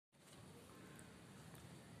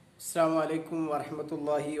السلام عليكم ورحمة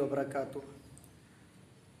الله وبركاته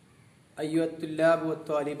أيها الطلاب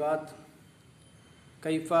والطالبات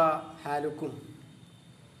كيف حالكم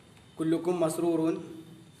كلكم مسرورون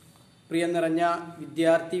പ്രിയ നിറഞ്ഞ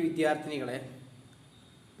വിദ്യാർത്ഥിനികളെ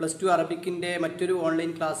plus two അറബിക്കിൻ്റെ മറ്റൊരു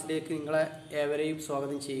online ക്ലാസ്സിലേക്ക് നിങ്ങളെ ഏവരെയും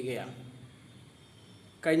സ്വാഗതം ചെയ്യുകയാണ്.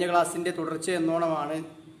 കഴിഞ്ഞ ക്ലാസ്സിൻ്റെ തുടർച്ച എന്നോണമാണ്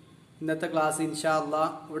ഇന്നത്തെ ക്ലാസ് ഇൻഷാ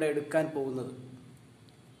അല്ലാഹ് ഇവിടെ എടുക്കാൻ പോകുന്നത്.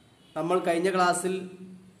 നമ്മൾ കഴിഞ്ഞ ക്ലാസ്സിൽ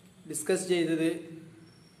ഡിസ്കസ് ചെയ്തത്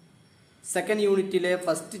സെക്കൻഡ് യൂണിറ്റിലെ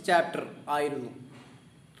ഫസ്റ്റ് ചാപ്റ്റർ ആയിരുന്നു.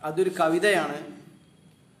 അതൊരു കവിതയാണ്.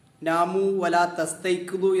 നാമു വലാ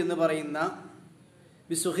തസ്തൈഖുദു എന്ന് പറയുന്ന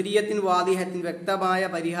ബിസുഹരിയത്തിൻ വാദിഹത്തിൻ വ്യക്തമായ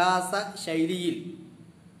പരിഹാസ ശൈലിയിൽ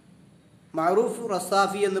മഅറൂഫ്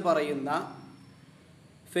റസാഫി എന്ന് പറയുന്ന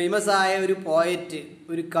ഫേമസ് ആയ ഒരു പോയറ്റ്,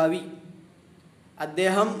 ഒരു കവി,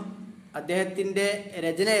 അദ്ദേഹത്തിൻ്റെ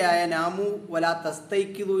രചനയായ നാമു വലാ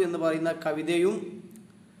തസ്തൈഖുദു എന്ന് പറയുന്ന കവിതയും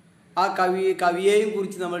ആ കവിയെയും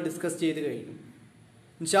കുറിച്ച് നമ്മൾ ഡിസ്കസ് ചെയ്ത് കഴിഞ്ഞു.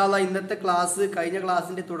 ഇൻഷാ അല്ലാഹ് ഇന്നത്തെ ക്ലാസ് കഴിഞ്ഞ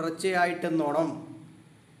ക്ലാസ്സിൻ്റെ തുടർച്ചയായിട്ടെന്നോണം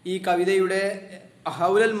ഈ കവിതയുടെ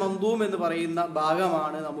ഹൗലൽ മന്ദൂം എന്ന് പറയുന്ന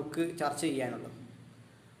ഭാഗമാണ് നമുക്ക് ചർച്ച ചെയ്യാനുള്ളത്.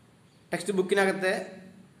 ടെക്സ്റ്റ് ബുക്കിനകത്തെ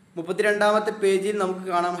 32-ാമത്തെ പേജിൽ നമുക്ക്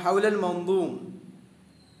കാണാം ഹൗലൽ മന്ദൂം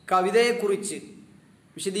കവിതയെക്കുറിച്ച്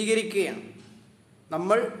വിശദീകരിക്കുകയാണ്.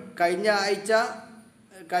 നമ്മൾ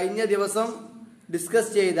കഴിഞ്ഞ ദിവസം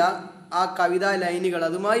ഡിസ്കസ് ചെയ്ത ആ കവിതാ ലൈനുകൾ,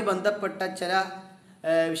 അതുമായി ബന്ധപ്പെട്ട ചില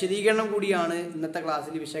വിശദീകരണം കൂടിയാണ് ഇന്നത്തെ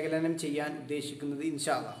ക്ലാസ്സിൽ വിശകലനം ചെയ്യാൻ ഉദ്ദേശിക്കുന്നത്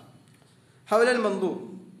ഇൻഷാ അല്ലാഹ്. ഹൗലൽ മന്ദൂം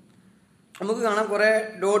നമുക്ക് കാണാം, കുറേ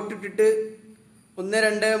ഡോട്ട് ഇട്ടിട്ട് 1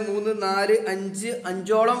 2 3 4 5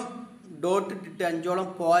 5ഓളം ഡോട്ട് ഇട്ടിട്ട് 5ഓളം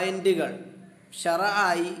പോയിന്റുകൾ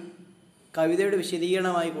ഷറആയി കവിതയുടെ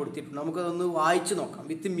വിശദീകരണമായി കൊടുത്തിട്ടുണ്ട്. നമുക്കതൊന്ന് വായിച്ചു നോക്കാം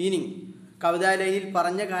വിത്ത് മീനിങ്. കവിതാ ലൈനിൽ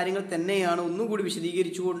പറഞ്ഞ കാര്യങ്ങൾ തന്നെയാണ് ഒന്നുകൂടി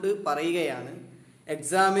വിശദീകരിച്ചുകൊണ്ട് പറയുകയാണ്.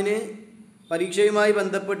 എക്സാമിന് പരീക്ഷയുമായി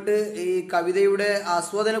ബന്ധപ്പെട്ട് ഈ കവിതയുടെ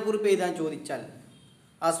ആസ്വാദനക്കുറിപ്പ്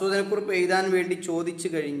എഴുതാൻ വേണ്ടി ചോദിച്ചു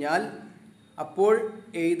കഴിഞ്ഞാൽ അപ്പോൾ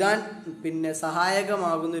എഴുതാൻ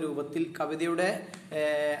സഹായകമാകുന്ന രൂപത്തിൽ കവിതയുടെ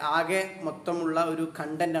ആകെ മൊത്തമുള്ള ഒരു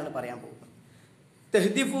കണ്ടന്റാണ് പറയാൻ പോകുന്നത്.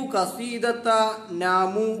 തഹ്ദിഫു ഖസീദത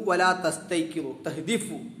നാമു വലാ തസ്തൈഖിദു.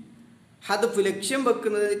 തഹ്ദിഫു ഹദഫ് ലക്ഷ്യം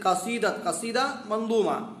വെക്കുന്നത് ഖസീദ മന്ദൂമ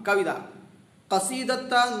കവിത.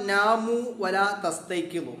 ഖസീദത്ത നാമു വലാ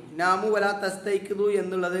തസ്തൈഖിദു. നാമു വലാ തസ്തൈഖിദു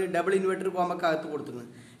എന്നുള്ളത് ഡബിൾ ഇൻവെർട്ടർ കോമക്കകത്ത് കൊടുക്കുന്നത്.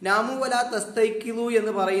 നാമു വലാ തസ്തൈഖിദു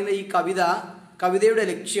എന്ന് പറയുന്ന ഈ കവിതയുടെ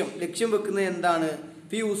ലക്ഷ്യം വെക്കുന്നത് എന്താണ്?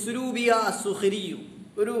 ഫി ഉസ്ലൂബിയ സുഖരിയു,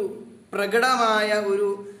 ഒരു പ്രകടമായ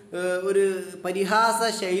ഒരു പരിഹാസ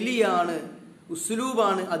ശൈലിയാണ്,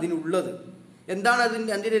 ഉസ്ലൂബാണ് അതിനുള്ളത്. എന്താണ്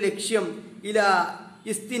അതിൻ്റെ ലക്ഷ്യം? ഇലാ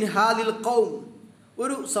ഇസ്തിൻഹാദിൽ ഖൗം,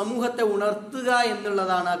 ഒരു സമൂഹത്തെ ഉണർത്തുക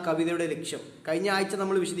എന്നുള്ളതാണ് ആ കവിതയുടെ ലക്ഷ്യം. കഴിഞ്ഞ ആഴ്ച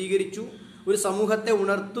നമ്മൾ വിശദീകരിച്ചു, ഒരു സമൂഹത്തെ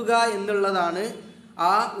ഉണർത്തുക എന്നുള്ളതാണ്,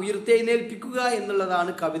 ആ ഉയർത്തെഴുന്നേൽപ്പിക്കുക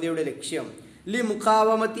എന്നുള്ളതാണ് കവിതയുടെ ലക്ഷ്യം. ലി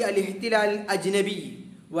മുഖാവമത്തി അൽ ഇഹ്തിലാൽ അജ്നബി,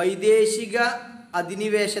 വൈദേശിക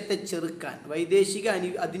അധിനിവേശത്തെ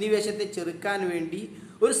ചെറുക്കാൻ വേണ്ടി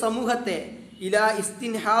ഒരു സമൂഹത്തെ, ഇലാ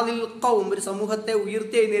ഇസ്തിൻഹാദിൽ ഖൗം, ഒരു സമൂഹത്തെ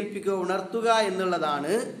ഉയർത്തെഴുന്നേൽപ്പിക്കുക, ഉണർത്തുക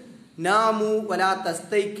എന്നുള്ളതാണ് നാമു വലാ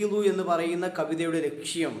തസ്തൈഖിദു എന്ന് പറയുന്ന കവിതയുടെ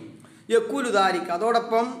ലക്ഷ്യം. യഖൂലു ദാലിക,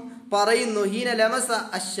 അതോടൊപ്പം പറയുന്നു, ഹീന ലമസ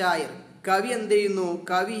അശ്ശായിർ, കവി എന്ത് ചെയ്യുന്നു?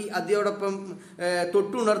 കവി അതോടൊപ്പം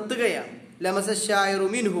തൊട്ടുണർത്തുകയാണ്. ലമസ അശ്ശായിറു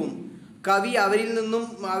മിൻഹും, കവി അവരിൽ നിന്നും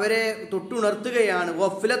അവരെ തൊട്ടുണർത്തുകയാണ്.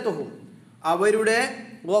 ഗഫ്ലത്തുഹും, അവരുടെ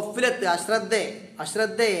ഗഫ്ലത്ത്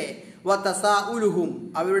അശ്രദ്ധയെ, വ തസാഉലുഹും,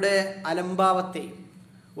 അവരുടെ അലംഭാവത്തെ,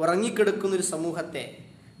 ഉറങ്ങിക്കിടക്കുന്നൊരു സമൂഹത്തെ,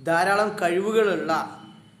 ധാരാളം കഴിവുകളുള്ള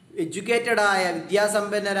എഡ്യൂക്കേറ്റഡായ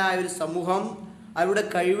വിദ്യാസമ്പന്നരായ ഒരു സമൂഹം അവരുടെ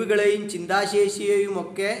കഴിവുകളെയും ചിന്താശേഷിയെയും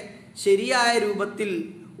ഒക്കെ ശരിയായ രൂപത്തിൽ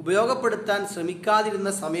ഉപയോഗപ്പെടുത്താൻ ശ്രമിക്കാതിരുന്ന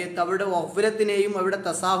സമയത്ത് അവരുടെ ഗഫ്ലത്തിനെയും അവരുടെ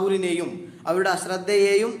തസാഹുലിനെയും അവരുടെ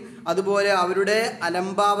അശ്രദ്ധയെയും അതുപോലെ അവരുടെ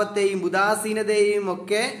അലംഭാവത്തെയും ഉദാസീനതയെയും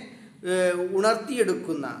ഒക്കെ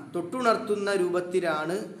തൊട്ടുണർത്തുന്ന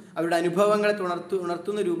രൂപത്തിലാണ്, അവരുടെ അനുഭവങ്ങളെ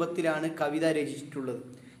ഉണർത്തുന്ന രൂപത്തിലാണ് കവിത രചിച്ചിട്ടുള്ളത്.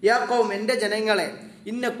 യാ ഖൗം, എൻ്റെ ജനങ്ങളെ,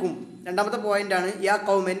 ഇന്നക്കും, രണ്ടാമത്തെ പോയിന്റാണ്, യാ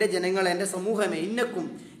ഖൗം, എൻ്റെ ജനങ്ങളെ, എൻ്റെ സമൂഹമേ, ഇന്നക്കും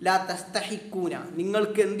ലാ തസ്തഹിക്കൂന,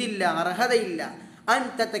 നിങ്ങൾക്ക് എന്തില്ല, അർഹതയില്ല, അൻ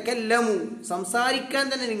തതകല്ലമു, സംസാരിക്കാൻ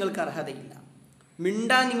തന്നെ നിങ്ങൾക്ക് അർഹതയില്ല,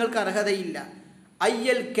 മിണ്ടാൻ നിങ്ങൾക്ക് അർഹതയില്ല.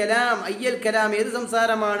 അയ്യൽ കലാം, ഏത്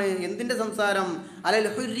സംസാരമാണ്? എന്തിൻ്റെ സംസാരം? അലൽ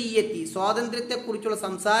ഹുർരിയത്തി, സ്വാതന്ത്ര്യത്തെക്കുറിച്ചുള്ള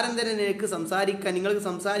സംസാരം തന്നെ നിങ്ങൾക്ക്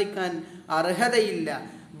സംസാരിക്കാൻ അർഹതയില്ല.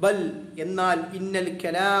 ബൽ, എന്നാൽ ഇന്നൽ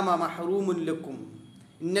കലാമ മഹ്റൂമുൻ ലക്കും,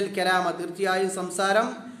 ഇന്നൽ കലാമ, തീർച്ചയായും സംസാരം,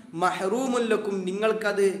 മഹ്റൂമുൻ ലക്കും,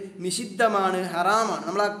 നിങ്ങൾക്കത് നിഷിദ്ധമാണ്, ഹറാമാണ്.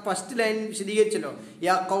 നമ്മൾ ആ ഫസ്റ്റ് ലൈൻ വിശദീകരിച്ചല്ലോ,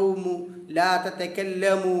 യാ ഖൗമു ലാ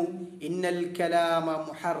തതകല്ലമു ഇന്നൽ കലാമ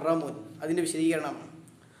മുഹറമുൻ, അതിൻ്റെ വിശദീകരണമാണ്.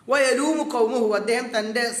 വയലൂമു ഖൗമുഹു, അദ്ദേഹം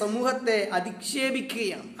തൻ്റെ സമൂഹത്തെ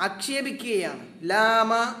ആക്ഷേപിക്കുകയാണ്.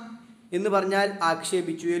 ലാമ എന്ന് പറഞ്ഞാൽ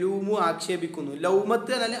ആക്ഷേപിച്ചു, യലൂമു ആക്ഷേപിക്കുന്നു,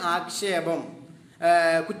 ലൗമത്ത് എന്നാൽ ആക്ഷേപം,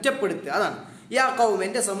 കുറ്റപ്പെടുത്തുക, അതാണ്. യാ ഖൗം,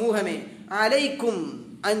 എൻ്റെ സമൂഹമേ, അലൈക്കും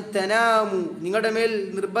അൻ തനാമു, നിങ്ങളുടെ മേൽ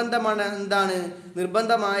നിർബന്ധമാണ്. എന്താണ്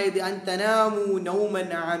നിർബന്ധമായത്? അൻ തനാമു നൗമൻ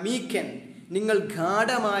അമീക്കൻ, നിങ്ങൾ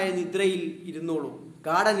ഗാഢമായ നിദ്രയിൽ ഇരുന്നോളൂ,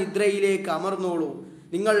 ഗാഠനിദ്രയിലേക്ക് അമർന്നോളൂ,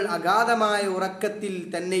 നിങ്ങൾ അഗാധമായ ഉറക്കത്തിൽ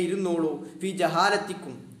തന്നെ ഇരുന്നോളൂ. ഫി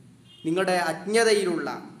ജഹാലത്തിക്കും, നിങ്ങളുടെ അജ്ഞതയിലുള്ള,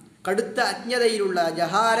 കടുത്ത അജ്ഞതയിലുള്ള,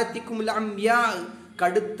 ജഹാലത്തിക്കും അംയാ,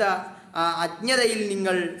 കടുത്ത അജ്ഞതയിൽ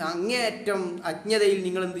നിങ്ങൾ, അങ്ങേയറ്റം അജ്ഞതയിൽ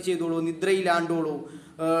നിങ്ങൾ എന്ത് ചെയ്തോളൂ? നിദ്രയിലാണ്ടോളൂ.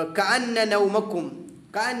 കഅന്ന നൗമക്കും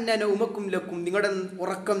ലക്കും, നിങ്ങളുടെ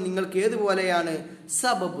ഉറക്കം നിങ്ങൾക്ക് ഏതുപോലെയാണ്?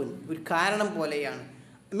 സബബുൻ, ഒരു കാരണം പോലെയാണ്.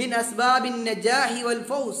 മിൻ അസ്ബാബിൻ നജാഹി വൽ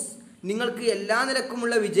ഫൗസ്, നിങ്ങൾക്ക് എല്ലാ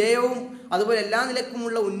നിലക്കുമുള്ള വിജയവും അതുപോലെ എല്ലാ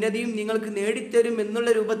നിലക്കുമുള്ള ഉന്നതിയും നിങ്ങൾക്ക് നേടിത്തരും എന്നുള്ള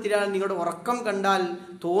രൂപത്തിലാണ് നിങ്ങളുടെ ഉറക്കം കണ്ടാൽ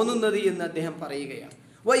തോന്നുന്നത് എന്ന് അദ്ദേഹം പറയുകയാണ്.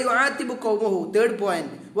 വയുആതിബു ഖൗമുഹു, തേർഡ്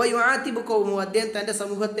പോയിന്റ്, വയുആതിബു ഖൗമുഹു, അദ്ദേഹം തൻ്റെ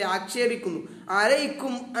സമൂഹത്തെ ആക്ഷേപിക്കുന്നു.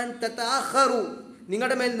 അലൈക്കും അൻ തതഅഖറു,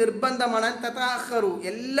 നിങ്ങളുടെ മേൽ നിർബന്ധമാണ്. അൻ തതഅഖറു,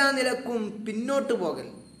 എല്ലാ നിലക്കും പിന്നോട്ട് പോകൽ,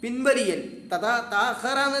 പിൻവലിയൽ.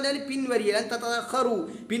 തതഅഖറ എന്ന് പറഞ്ഞാൽ പിൻവലിയൽ. അൻ തതഅഖറു,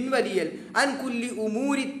 പിൻവലിയൽ. അൻ കുല്ലി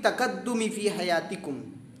ഉമൂരി തഖദ്ദുമി ഫി ഹയാത്തിക്കും,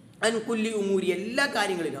 അൻ കുല്ലി ഉമൂരി, എല്ലാ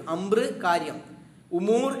കാര്യങ്ങളിലും, അംറ് കാര്യം,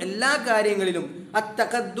 ഉമൂർ എല്ലാ കാര്യങ്ങളിലും,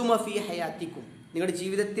 അത്തഖദ്ദുമ ഫി ഹയാത്തിക്കും, നിങ്ങളുടെ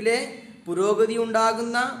ജീവിതത്തിലെ പുരോഗതി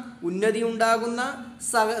ഉണ്ടാകുന്ന, ഉന്നതി ഉണ്ടാകുന്ന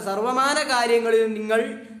സർവമാന കാര്യങ്ങളിലും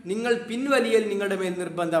നിങ്ങൾ പിൻവലിയൽ നിങ്ങളുടെ മേൽ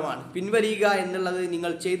നിർബന്ധമാണ്. പിൻവലിയുക എന്നുള്ളത്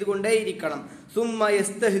നിങ്ങൾ ചെയ്തുകൊണ്ടേയിരിക്കണം. സുമ്മ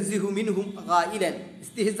യസ്തഹ്സിഹു മിൻഹും ഖായിലൻ,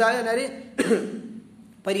 ഇസ്തിഹ്സാ എന്നാൽ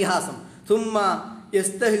പരിഹാസം. സുമ്മ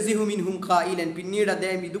യസ്തഹ്സിഹു മിൻഹും ഖായിലൻ, പിന്നീട്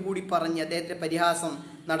അദ്ദേഹം ഇതുകൂടി പറഞ്ഞ് അദ്ദേഹത്തിന്റെ പരിഹാസം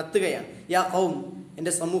നടത്തുകയാണ്. യാ ഖൗം,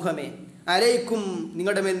 എൻ്റെ സമൂഹമേ, അലൈക്കും,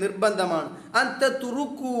 നിങ്ങളുടെ മേൽ നിർബന്ധമാണ്. അന്ത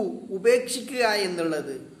തുറുക്കു, ഉപേക്ഷിക്കുക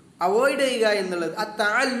എന്നുള്ളത്, അവോയ്ഡ് ചെയ്യുക എന്നുള്ളത്.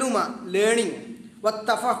 അത്തഅല്ലുമ, ലേണിംഗ്.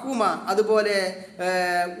 വത്തഫഹുമ, അതുപോലെ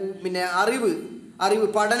പിന്നെ അറിവ്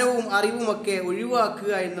പഠനവും അറിവുമൊക്കെ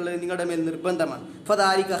ഒഴിവാക്കുക എന്നുള്ളത് നിങ്ങളുടെ മേൽ നിർബന്ധമാണ്.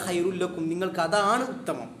 ഫദാലിക ഖൈറുൽ ലക്കും, നിങ്ങൾക്ക് അതാണ്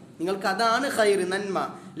ഉത്തമം, നിങ്ങൾക്ക് അതാണ് ഖൈർ, നന്മ.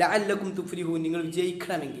 ലഅല്ലക്കും തുഫ്ലിഹൂൻ, നിങ്ങൾ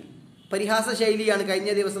വിജയിക്കണമെങ്കിൽ. പരിഹാസ ശൈലിയാണ്,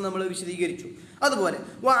 കഴിഞ്ഞ ദിവസം നമ്മൾ വിശദീകരിച്ചു. അതുപോലെ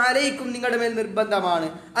വഅലൈക്കും, നിങ്ങളുടെ മേൽ നിർബന്ധമാണ്.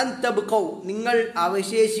 അൻ തബ്ഖൗ, നിങ്ങൾ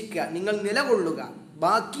അവശേഷിക്കുക, നിങ്ങൾ നിലകൊള്ളുക,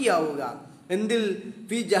 ബാക്കിയാവുക. എന്തിൽ?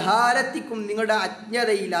 ഫി ജഹാലത്തിക്കും, നിങ്ങളുടെ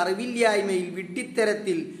അജ്ഞതയിൽ, അറിവില്ലായ്മയിൽ,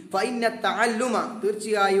 വിഡ്ഢിത്തരത്തിൽ. ഫഇന്ന തഅല്ലുമ,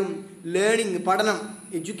 തീർച്ചയായും ലേണിംഗ്, പഠനം,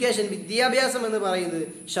 എഡ്യൂക്കേഷൻ, വിദ്യാഭ്യാസം എന്ന് പറയുന്നത്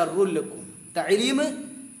ശർറുൽ ലക്കും. തഅലീം,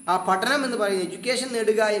 ആ പഠനം എന്ന് പറയുന്നത്, എഡ്യൂക്കേഷൻ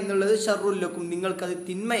നേടുക എന്നുള്ളത് ശർറുൽ ലക്കും, നിങ്ങൾക്കത്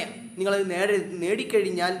തിന്മയാണ്. നിങ്ങളത്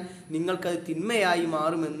നേടിക്കഴിഞ്ഞാൽ നിങ്ങൾക്കത് തിന്മയായി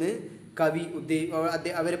മാറുമെന്ന് കവി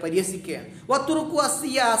അവരെ പരിഹസിക്കുകയാണ്. വത്തുറുക്കു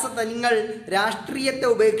അസ്സിയാസത, നിങ്ങൾ രാഷ്ട്രീയത്തെ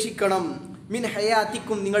ഉപേക്ഷിക്കണം. മിൻ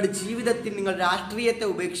ഹയാത്തിക്കും, നിങ്ങളുടെ ജീവിതത്തിൽ നിങ്ങൾ രാഷ്ട്രീയത്തെ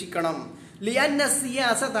ഉപേക്ഷിക്കണം. ലിയന്ന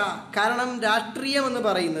സിയാസത, കാരണം രാഷ്ട്രീയം എന്ന്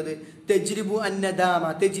പറയുന്നത് തജ്രിബു അന്നദാമ,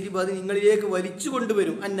 തജ്രിബു, അത് നിങ്ങളിലേക്ക് വലിച്ചു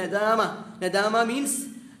കൊണ്ടുവരും. അന്നദാമ, നദാമ മീൻസ്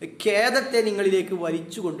ഖേദത്തെ നിങ്ങളിലേക്ക്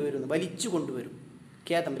വലിച്ചു കൊണ്ടുവരും.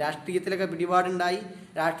 ഖേദം, രാഷ്ട്രീയത്തിലൊക്കെ പിടിപാടുണ്ടായി,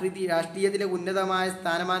 രാഷ്ട്രീയത്തിലെ ഉന്നതമായ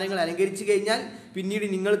സ്ഥാനമാനങ്ങൾ അലങ്കരിച്ചു കഴിഞ്ഞാൽ പിന്നീട്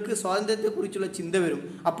നിങ്ങൾക്ക് സ്വാതന്ത്ര്യത്തെക്കുറിച്ചുള്ള ചിന്ത വരും.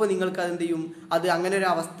 അപ്പോൾ നിങ്ങൾക്ക് അതെന്ത് ചെയ്യും? അത് അങ്ങനെ ഒരു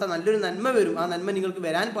അവസ്ഥ, നല്ലൊരു നന്മ വരും. ആ നന്മ നിങ്ങൾക്ക്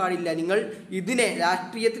വരാൻ പാടില്ല. നിങ്ങൾ ഇതിനെ,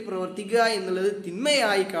 രാഷ്ട്രീയത്തിൽ പ്രവർത്തിക്കുക എന്നുള്ളത്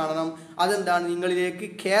തിന്മയായി കാണണം. അതെന്താണ്? നിങ്ങളിലേക്ക്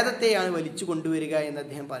ഖേദത്തെയാണ് വലിച്ചു കൊണ്ടുവരിക എന്ന്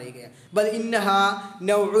അദ്ദേഹം പറയുകയാണ്. ബൽ ഇന്നഹാ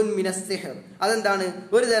നൗഉൻ മിനസ് സിഹ്ർ, അതെന്താണ്?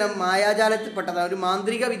 ഒരു തരം മായാജാലത്തിൽപ്പെട്ടതാണ്, ഒരു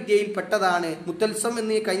മാന്ത്രിക വിദ്യയിൽപ്പെട്ടതാണ്. മുത്തൽസം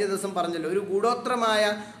എന്ന് കഴിഞ്ഞ ദിവസം പറഞ്ഞല്ലോ, ഒരു ഗൂഢോത്രമായ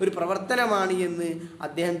ഒരു പ്രവർത്തനമാണ് എന്ന്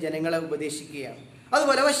അദ്ദേഹം ജനങ്ങളെ ഉപദേശിക്കുകയാണ്.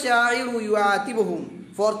 അതുപോലെ വശാഇറു യുആതിബുഹും,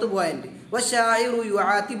 ഫോർത്ത് പോയിന്റ്, വശാഇറു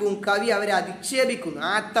യുആതിബുഹും, കവി അവരെ അധിക്ഷേപിക്കുന്നു.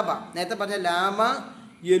 ആത്തബ, നേരത്തെ പറഞ്ഞ ലാമ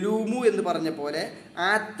യലൂമു എന്ന് പറഞ്ഞ പോലെ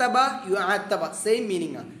ആത്തബ യുആതബ സെയിം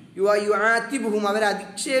മീനിങ്. യുആതിബുഹും, അവരെ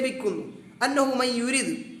അധിക്ഷേപിക്കുന്നു. അന്നഹു മൻ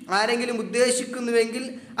യുരിദ്, ആരെങ്കിലും ഉദ്ദേശിക്കുന്നുവെങ്കിൽ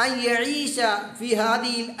അൻ യഈശ ഫി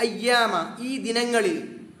ഹാദിഹിൽ അയ്യാമ, ഈ ദിനങ്ങളിൽ,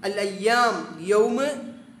 അൽ അയ്യാം യൗമ്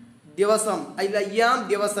ദിവസം, അയ്യാം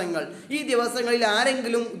ദിവസങ്ങൾ, ഈ ദിവസങ്ങളിൽ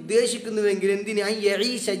ആരെങ്കിലും ഉദ്ദേശിക്കുന്നുവെങ്കിൽ എന്തിന്? അൻ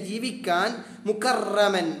യഈശ ജീവിക്കാൻ,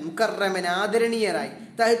 മുക്കറമൻ ആദരണീയരായി,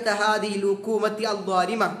 തഹ്ത ഹാദിഹിൽ ഹുകൂമത്തി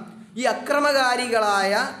അദ്ദാലിമ, ഈ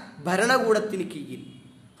അക്രമകാരികളായ ഭരണകൂടത്തിന് കീഴിൽ.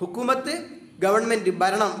 ഹുക്കൂമത്ത് ഗവൺമെന്റ്,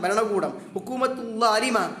 ഭരണകൂടം, ഹുക്കൂമത്തുള്ള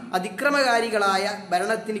അലിമ അതിക്രമകാരികളായ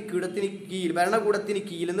ഭരണകൂടത്തിന്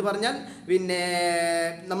കീഴിൽ എന്ന് പറഞ്ഞാൽ പിന്നെ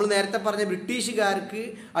നമ്മൾ നേരത്തെ പറഞ്ഞ ബ്രിട്ടീഷുകാർക്ക്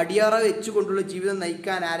അടിയറ വെച്ചുകൊണ്ടുള്ള ജീവിതം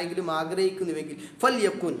നയിക്കാൻ ആരെങ്കിലും ആഗ്രഹിക്കുന്നുവെങ്കിൽ ഫൽ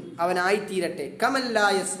യക്കുൻ, അവനായിത്തീരട്ടെ, കമല്ലാ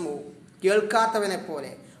യസ്മു, കേൾക്കാത്തവനെ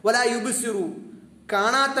പോലെ, വലാ യുബ്സിറു,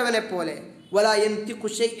 കാണാത്തവനെ പോലെ, വലാ യൻതിഖു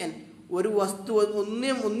ശൈഅൻ, ഒരു വസ്തു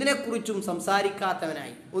ഒന്നിനെക്കുറിച്ചും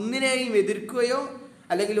സംസാരിക്കാത്തവനായി, ഒന്നിനെയും എതിർക്കുകയോ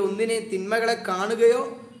അല്ലെങ്കിൽ ഒന്നിനെ തിന്മകളെ കാണുകയോ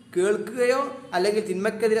കേൾക്കുകയോ അല്ലെങ്കിൽ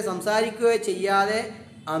തിന്മക്കെതിരെ സംസാരിക്കുകയോ ചെയ്യാതെ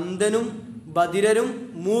അന്ധനും ബധിരരും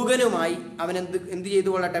മൂകനുമായി അവൻ എന്ത് ചെയ്തു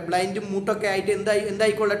കൊള്ളട്ടെ, ബ്ലൈൻഡും മൂട്ടൊക്കെ ആയിട്ട്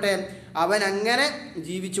എന്തായിക്കൊള്ളട്ടെ, അവൻ അങ്ങനെ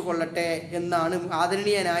ജീവിച്ചു കൊള്ളട്ടെ എന്നാണ്,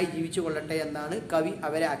 ആദരണീയനായി ജീവിച്ചു കൊള്ളട്ടെ എന്നാണ് കവി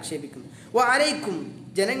അവരെ ആക്ഷേപിക്കുന്നത്. വാലൈക്കും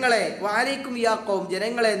ജനങ്ങളെ, വാലൈക്കും യാ ഖൗം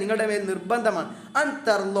ജനങ്ങളെ, നിങ്ങളുടെ മേൽ നിർബന്ധമാണ്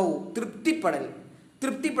അൻതർലൗ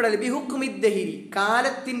തൃപ്തിപ്പെടൽ ബിഹുക്കുമിദ്ദഹിരി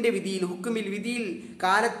കാലത്തിന്റെ വിധിയിൽ, ഹുക്കുമിൽ വിധിയിൽ,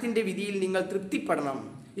 കാലത്തിന്റെ വിധിയിൽ നിങ്ങൾ തൃപ്തിപ്പെടണം,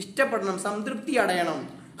 ഇഷ്ടപ്പെടണം, സംതൃപ്തി അടയണം.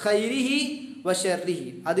 ഖൈരിഹി വശർരിഹി,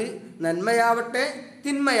 അത് നന്മയാവട്ടെ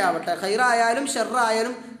തിന്മയാവട്ടെ, ഖൈറായാലും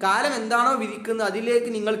ഷർറായാലും കാലം എന്താണോ വിധിക്കുന്നത് അതിലേക്ക്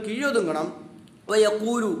നിങ്ങൾ കീഴൊതുങ്ങണം.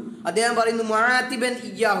 വയഖൂലു അദ്ദേഹം പറയുന്നു മുആതിബൻ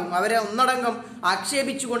ഇയ്യാഹും അവരെ ഒന്നടങ്കം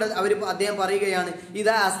ആക്ഷേപിച്ചുകൊണ്ട് അദ്ദേഹം പറയുകയാണ്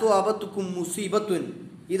ഇദാ അസ്വാബത്തുക്കും മുസീബത്തുൻ,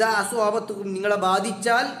 ഇതാ അസ്വാബത്തുക്കും നിങ്ങളെ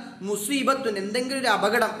ബാധിച്ചാൽ, മുസീബത്തുൻ എന്തെങ്കിലും ഒരു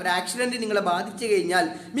അപകടം, ഒരു ആക്സിഡന്റ് നിങ്ങളെ ബാധിച്ചു കഴിഞ്ഞാൽ,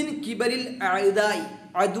 മിൻ കിബലിൽ അഅദായി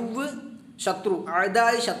അദുവ് ശത്രു,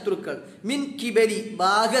 അഅദായി ശത്രുക്കൾ, മിൻ കിബലി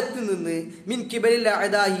ഭാഗത്ത് നിന്ന്, മിൻ കിബലിൽ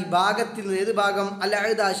അഅദായി ഭാഗത്തിൽ നിന്ന്, ഏത് ഭാഗം, അൽ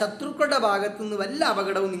അഅദാ ശത്രുക്കളുടെ ഭാഗത്ത് നിന്ന് വല്ല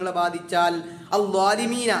അപകടവും നിങ്ങളെ ബാധിച്ചാൽ,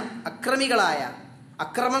 അൽവാലിമീന അക്രമികളായ,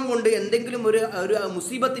 അക്രമം കൊണ്ട് എന്തെങ്കിലും ഒരു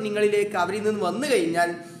മുസീബത്ത് നിങ്ങളിലേക്ക് അവരിൽ നിന്ന് വന്നു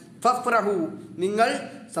കഴിഞ്ഞാൽ, ഫഫ്റഹു നിങ്ങൾ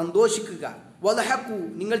സന്തോഷിക്കുക, വദഹഖു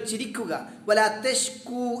നിങ്ങൾ ചിരിക്കുക, വലാ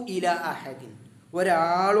തശ്കൂ ഇലാ അഹദിൻ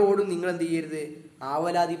ഒരാളോടും നിങ്ങൾ എന്ത് ചെയ്യരുത്,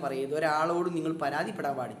 ആവലാതി പറയരുത്, ഒരാളോടും നിങ്ങൾ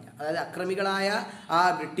പരാതിപ്പെടാൻ പാടില്ല. അതായത് അക്രമികളായ ആ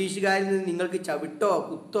ബ്രിട്ടീഷുകാരിൽ നിന്ന് നിങ്ങൾക്ക് ചവിട്ടോ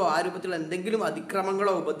കുത്തോ ആ രൂപത്തിലുള്ള എന്തെങ്കിലും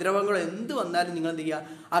അതിക്രമങ്ങളോ ഉപദ്രവങ്ങളോ എന്ത് വന്നാലും നിങ്ങൾ എന്ത് ചെയ്യുക,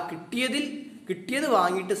 ആ കിട്ടിയത്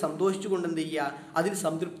വാങ്ങിയിട്ട് സന്തോഷിച്ചുകൊണ്ട് എന്ത് ചെയ്യുക, അതിൽ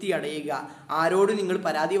സംതൃപ്തി അടയുക. ആരോടും നിങ്ങൾ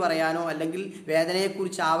പരാതി പറയാനോ അല്ലെങ്കിൽ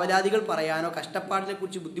വേദനയെക്കുറിച്ച് ആവലാതികൾ പറയാനോ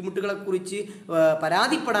കഷ്ടപ്പാടിനെക്കുറിച്ച് ബുദ്ധിമുട്ടുകളെക്കുറിച്ച്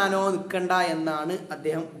പരാതിപ്പെടാനോ നിൽക്കണ്ട എന്നാണ്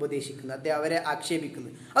അദ്ദേഹം ഉപദേശിക്കുന്നത്, അദ്ദേഹം അവരെ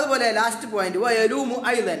ആക്ഷേപിക്കുന്നത്. അതുപോലെ ലാസ്റ്റ് പോയിന്റ് വയലൂമു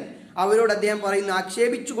ഐലൻ അവരോട് അദ്ദേഹം പറയുന്നു,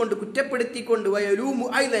 ആക്ഷേപിച്ചുകൊണ്ട് കുറ്റപ്പെടുത്തിക്കൊണ്ട്, വയലൂമു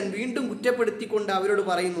ഐലൻ വീണ്ടും കുറ്റപ്പെടുത്തിക്കൊണ്ട് അവരോട്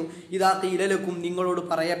പറയുന്നു, ഇദാ ഖീലലക്കും നിങ്ങളോട്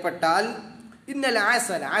പറയപ്പെട്ടാൽ, ഇന്നൽ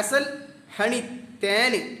ആസൽ ആസൽ ഹണി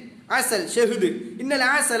തേന്, ആസൽ ഷഹദ്, ഇന്നൽ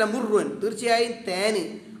ആസല മുർറുൻ തീർച്ചയായും തേന്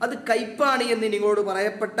അത് കയ്പാണ് എന്ന് നിങ്ങളോട്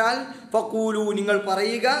പറയപ്പെട്ടാൽ, ഫഖൂലു നിങ്ങൾ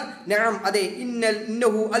പറയുക, നഅം അതെ,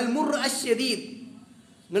 ഇന്നഹു അൽ മുർ അശ്ശദീദ്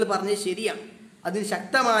നിങ്ങൾ പറഞ്ഞത് ശരിയാണ്, അതിന്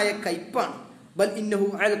ശക്തമായ കയ്പാണ്. ബൽ ഇന്നഹു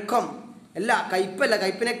അൽഖം അല്ല, കയ്പല്ല,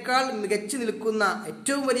 കയ്പിനേക്കാൾ മികച്ചു നിൽക്കുന്ന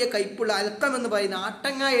ഏറ്റവും വലിയ കയ്പുള്ള അൽക്കം എന്ന് പറയുന്ന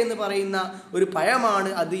ആട്ടങ്ങ എന്ന് പറയുന്ന ഒരു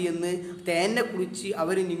പഴമാണ് അത് എന്ന് തേനെ കുറിച്ച്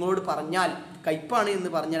അവർ നിങ്ങളോട് പറഞ്ഞാൽ, കയ്പാണ്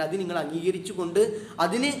എന്ന് പറഞ്ഞാൽ അത് നിങ്ങൾ അംഗീകരിച്ചുകൊണ്ട്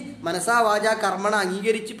അതിന് മനസാ വാചാ കർമ്മണ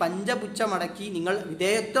അംഗീകരിച്ച് പഞ്ചപുച്ഛമടക്കി നിങ്ങൾ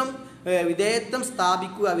വിധേയത്വം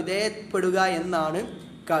സ്ഥാപിക്കുക, വിധേയപ്പെടുക എന്നാണ്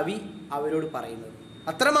കവി അവരോട് പറയുന്നത്.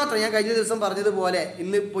 അത്രമാത്രം. ഞാൻ കഴിഞ്ഞ ദിവസം പറഞ്ഞതുപോലെ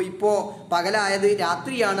ഇപ്പോൾ പകലായത്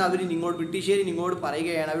രാത്രിയാണ് അവർ ബ്രിട്ടീഷുകാർ നിങ്ങളോട്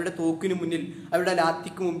പറയുകയാണ്, അവരുടെ തോക്കിന് മുന്നിൽ, അവരുടെ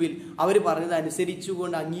ലാത്തിക്ക് മുമ്പിൽ അവർ പറഞ്ഞത്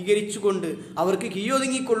അനുസരിച്ചുകൊണ്ട് അംഗീകരിച്ചുകൊണ്ട് അവർക്ക്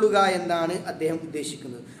കീഴൊതുങ്ങിക്കൊള്ളുക എന്നാണ് അദ്ദേഹം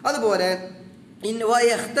ഉദ്ദേശിക്കുന്നത്. അതുപോലെ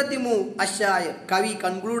കവി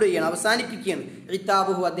കൺക്ലൂഡ് ചെയ്യണം, അവസാനിപ്പിക്കുകയാണ്.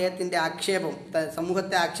 ഇത്താബുഹു അദ്ദേഹത്തിന്റെ ആക്ഷേപം,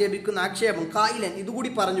 സമൂഹത്തെ ആക്ഷേപിക്കുന്ന ആക്ഷേപം, ഖായിലൻ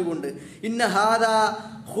ഇതുകൂടി പറഞ്ഞുകൊണ്ട്, ഇന്ന ഹാദാ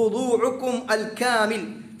ഖുദൂഉകും അൽ കാമിൽ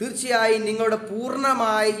തീർച്ചയായും നിങ്ങളുടെ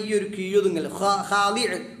പൂർണ്ണമായ ഈ ഒരു കീഴൊതുങ്ങൽ,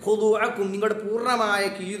 ഖുദൂഉകും നിങ്ങളുടെ പൂർണ്ണമായ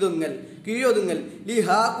കീഴൊതുങ്ങൽ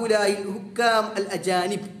ലിഹാഉലായിൽ ഹുക്കാം അൽ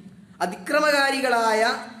അജാനിബ് അതിക്രമകാരികളായ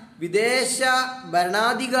വിദേശ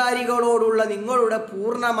ഭരണാധികാരികളോടുള്ള നിങ്ങളുടെ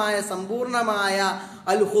പൂർണ്ണമായ സമ്പൂർണമായ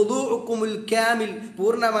അൽ ഖുദൂഉകുമുൽ കാമിൽ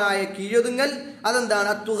പൂർണ്ണമായ കീഴൊതുങ്ങൽ. അതെന്താണ്?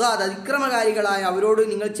 അത്തുഗാദ് അതിക്രമകാരികളായ അവരോട്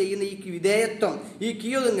നിങ്ങൾ ചെയ്യുന്ന ഈ വിധേയത്വം, ഈ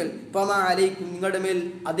കീഴൊതുങ്ങൽ, ഫമാ അലൈക്കും നിങ്ങളുടെ മേൽ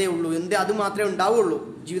അതേ ഉള്ളൂ. അത് മാത്രമേ ഉണ്ടാവുള്ളൂ.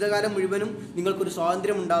 ജീവിതകാലം മുഴുവനും നിങ്ങൾക്കൊരു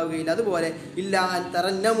സ്വാതന്ത്ര്യം ഉണ്ടാവുകയില്ല. അതുപോലെ ഇല്ലാ അൻ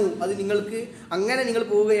തറന്നമു അത് നിങ്ങൾക്ക് അങ്ങനെ നിങ്ങൾ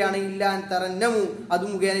പോവുകയാണെങ്കിൽ ഇല്ലാ അൻ തറന്നമു അത്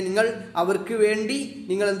മുഖേന നിങ്ങൾ അവർക്ക് വേണ്ടി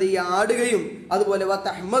നിങ്ങൾ എന്ത് ചെയ്യുക, ആടുകയും അതുപോലെ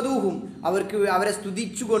വതഹ്മദൂഹും അവരെ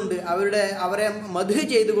സ്തുതിച്ചുകൊണ്ട് അവരെ മദ്ഹ്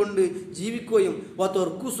ചെയ്തുകൊണ്ട് ജീവിക്കുകയും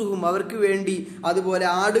വതർക്കുസുഹും അവർക്ക് വേണ്ടി അതുപോലെ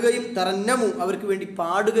ആടുകയും തറന്നമു അവർക്ക് വേണ്ടി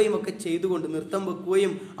പാടുകയും ഒക്കെ ചെയ്തുകൊണ്ട് നൃത്തം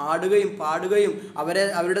വെക്കുകയും ആടുകയും പാടുകയും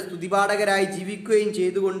അവരുടെ സ്തുതിപാഠകരായി ജീവിക്കുകയും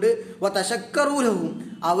ചെയ്തുകൊണ്ട് വതശക്കറൂലഹും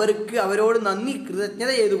അവരോട്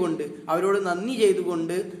കൃതജ്ഞത ചെയ്തുകൊണ്ട്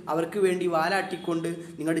അവർക്ക് വേണ്ടി വാലാട്ടിക്കൊണ്ട്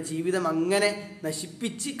നിങ്ങളുടെ ജീവിതം അങ്ങനെ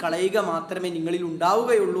നശിപ്പിച്ച് കളയുക മാത്രമേ നിങ്ങളിൽ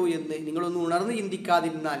ഉണ്ടാവുകയുള്ളൂ എന്ന് നിങ്ങളൊന്ന് ഉണർന്ന്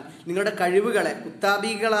ചിന്തിക്കാതിരുന്നാൽ, നിങ്ങളുടെ കഴിവുകളെ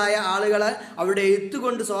കുത്താബികളായ ആളുകളെ അവിടെ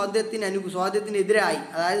എഴുത്തുകൊണ്ട് സ്വാതന്ത്ര്യത്തിനെതിരായി,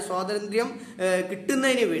 അതായത് സ്വാതന്ത്ര്യം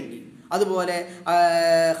കിട്ടുന്നതിന് വേണ്ടി അതുപോലെ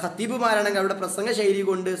ഖത്തീബുമാരാണെങ്കിൽ അവരുടെ പ്രസംഗ ശൈലി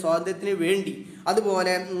കൊണ്ട് സ്വാതന്ത്ര്യത്തിന് വേണ്ടി,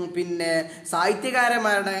 അതുപോലെ പിന്നെ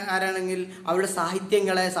ആരാണെങ്കിൽ അവരുടെ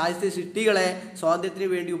സാഹിത്യ സൃഷ്ടികളെ സ്വാതന്ത്ര്യത്തിന്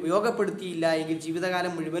വേണ്ടി ഉപയോഗപ്പെടുത്തിയില്ല എങ്കിൽ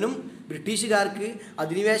ജീവിതകാലം മുഴുവനും ബ്രിട്ടീഷുകാർക്ക്,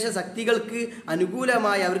 അധിനിവേശ ശക്തികൾക്ക്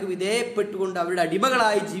അനുകൂലമായി അവർക്ക് വിധേയപ്പെട്ടുകൊണ്ട് അവരുടെ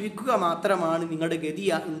അടിമകളായി ജീവിക്കുക മാത്രമാണ് നിങ്ങളുടെ ഗതി,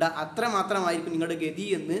 അത്രമാത്രമായിരിക്കും നിങ്ങളുടെ ഗതി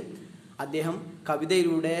എന്ന് അദ്ദേഹം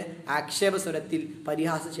കവിതയിലൂടെ ആക്ഷേപസ്വരത്തിൽ,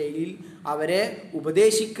 പരിഹാസ ശൈലിയിൽ അവരെ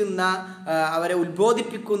ഉപദേശിക്കുന്ന, അവരെ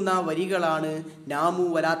ഉത്ബോധിപ്പിക്കുന്ന വരികളാണ് നാമു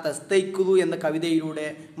വലാ തസ്തൈഖുദു എന്ന കവിതയിലൂടെ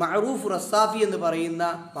മഅറൂഫ് റസാഫി എന്ന് പറയുന്ന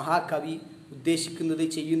മഹാകവി ഉദ്ദേശിക്കുന്നത്,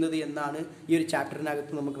 ചെയ്യുന്നത് എന്നാണ് ഈ ഒരു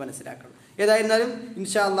ചാപ്റ്ററിനകത്ത് നമുക്ക് മനസ്സിലാക്കണം. ഏതായിരുന്നാലും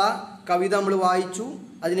ഇൻഷാ അല്ലാഹ് കവിത നമ്മൾ വായിച്ചു,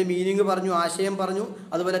 അതിൻ്റെ മീനിങ് പറഞ്ഞു, ആശയം പറഞ്ഞു,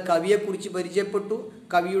 അതുപോലെ കവിയെക്കുറിച്ച് പരിചയപ്പെട്ടു,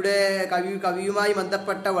 കവിയുമായി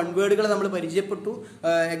ബന്ധപ്പെട്ട വൺവേഡുകൾ നമ്മൾ പരിചയപ്പെട്ടു,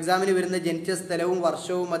 എക്സാമിന് വരുന്ന ജനിച്ച സ്ഥലവും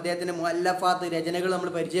വർഷവും അദ്ദേഹത്തിൻ്റെ മുഅല്ലഫാത്ത് രചനകൾ നമ്മൾ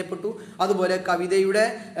പരിചയപ്പെട്ടു. അതുപോലെ കവിതയുടെ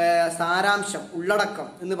സാരാംശം, ഉള്ളടക്കം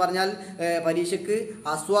എന്ന് പറഞ്ഞാൽ പരീക്ഷയ്ക്ക്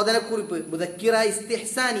ആസ്വാദനക്കുറിപ്പ്, മുദക്കിറ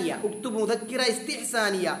ഇസ്തിഹ്സാനിയ, ഉക്തു മുദക്കിറ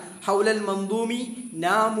ഇസ്തിഹ്സാനിയ ഹൗലൽ മന്ദൂമി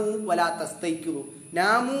നാമു വലാ തസ്തൈഖുദു,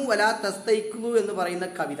 നാമു വലാ തസ്തൈഖുദു എന്ന് പറയുന്ന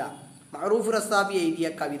കവിത, മഅറൂഫ് റസാഫി എഴുതിയ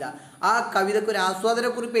കവിത. ആ കവിതയ്ക്ക് ഒരു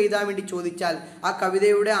ആസ്വാദനക്കുറിപ്പ് എഴുതാൻ വേണ്ടി ചോദിച്ചാൽ, ആ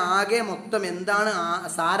കവിതയുടെ ആകെ മൊത്തം എന്താണ്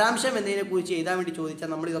സാരാംശം എന്നതിനെ കുറിച്ച് എഴുതാൻ വേണ്ടി ചോദിച്ചാൽ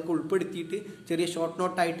നമ്മൾ ഇതൊക്കെ ഉൾപ്പെടുത്തിയിട്ട് ചെറിയ ഷോർട്ട്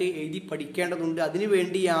നോട്ടായിട്ട് എഴുതി പഠിക്കേണ്ടതുണ്ട്. അതിനു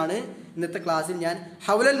വേണ്ടിയാണ് ഇന്നത്തെ ക്ലാസ്സിൽ ഞാൻ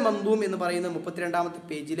ഹൗലൽ മന്ദൂം എന്ന് പറയുന്ന 32-ാമത്തെ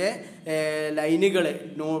പേജിലെ ലൈനുകളെ,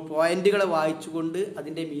 പോയിന്റുകളെ വായിച്ചുകൊണ്ട്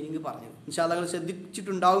അതിൻ്റെ മീനിങ് പറഞ്ഞത്. ഇൻഷാ അല്ലാഹ് നിങ്ങൾ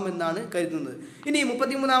ശ്രദ്ധിച്ചിട്ടുണ്ടാവുമെന്നാണ് കരുതുന്നത്. ഇനി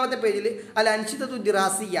 33-ാമത്തെ പേജിൽ അൽ അൻഷിദതു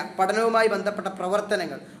ദിറാസിയ, പഠനവുമായി ബന്ധപ്പെട്ട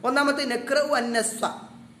പ്രവർത്തനങ്ങൾ. ഒന്നാമത്തെ നഖ്റഉ അന്നസ്വ,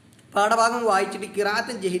 പാഠഭാഗം വായിച്ചിട്ട്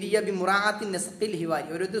ഖിറാഅത്തൻ ജഹരിയ ബി മുറാഅത്തിൻ നസ്ഖിൽ ഹിവാരി,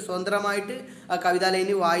 ഓരോരുത്തർ സ്വതന്ത്രമായിട്ട് ആ കവിതാ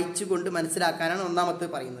ലൈന് വായിച്ചു കൊണ്ട് മനസ്സിലാക്കാനാണ് ഒന്നാമത്തെ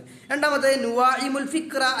പറയുന്നത്. രണ്ടാമത്തെ നുവാഇമുൽ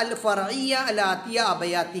ഫിക്ര അൽ ഫറഇയ്യ അൽ ആതിയ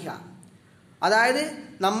അബയാതിഹ, അതായത്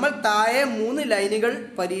നമ്മൾ താഴെ 3 ലൈനുകൾ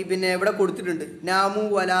ഇവിടെ കൊടുത്തിട്ടുണ്ട്. നാമു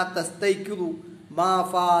വലാ തസ്തൈഖുദു മാ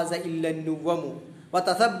ഫാസ ഇല്ലൻ നുവമു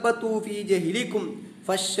വതസബ്ബതു ഫീ ജഹ്ലികും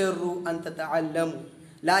ഫശ്ശറു അൻ തതഅല്ലമു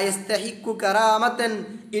ലാ യസ്തഹിഖു കറാമതൻ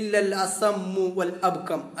ഇല്ലൽ അസമ്മു വൽ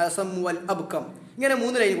അബ്കം. ഇങ്ങനെ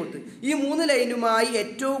 3 ലൈൻ കൊടുത്ത്, ഈ 3 ലൈനുമായി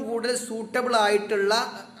ഏറ്റവും കൂടുതൽ സൂട്ടബിൾ ആയിട്ടുള്ള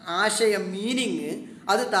ആശയം, മീനിങ്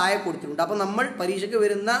അത് താഴെ കൊടുത്തിട്ടുണ്ട്. അപ്പോൾ നമ്മൾ പരീക്ഷയ്ക്ക്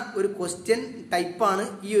വരുന്ന ഒരു ക്വസ്റ്റ്യൻ ടൈപ്പാണ്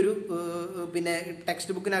ഈ ഒരു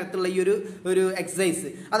ടെക്സ്റ്റ് ബുക്കിനകത്തുള്ള ഈ ഒരു എക്സസൈസ്.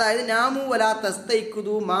 അതായത് നാമു വലാ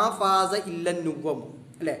തസ്തൈഖുദു മാ ഫാസ ഇല്ലൻ നുവമു,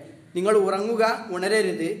 അല്ലേ, നിങ്ങൾ ഉറങ്ങുക,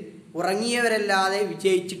 ഉണരരുത്, ഉറങ്ങിയവരല്ലാതെ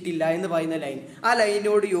വിജയിച്ചിട്ടില്ല എന്ന് പറയുന്ന ലൈൻ. ആ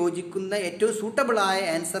ലൈനോട് യോജിക്കുന്ന ഏറ്റവും സൂട്ടബിളായ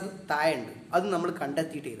ആൻസർ താഴെയുണ്ട്, അത് നമ്മൾ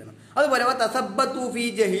കണ്ടെത്തിയിട്ട് എഴുതണം. അതുപോലെ തസബ്ബതു ഫീ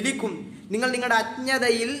ജഹ്ലികും, നിങ്ങൾ നിങ്ങളുടെ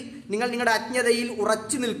അജ്ഞതയിൽ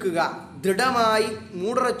ഉറച്ചു നിൽക്കുക, ദൃഢമായി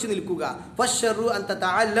മൂടുറച്ചു നിൽക്കുക. ഫശ്ശറു അൻ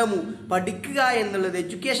തതഅല്ലമു, പഠിക്കുക എന്നുള്ളത്,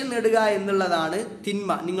 എഡ്യൂക്കേഷൻ നേടുക എന്നുള്ളതാണ്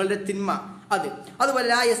തിന്മ, നിങ്ങളുടെ തിന്മ അത്. അതുപോലെ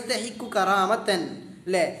ലാ യസ്തഹിഖു കറാമത്തൻ,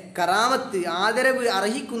 അല്ലേ, കറാമത്ത്, ആദരവ്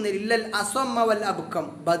അർഹിക്കുന്നില്ല, ഇല്ലൽ അസമ്മ വൽ അബ്കം,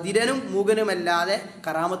 ബധിരനും മൂകനുമല്ലാതെ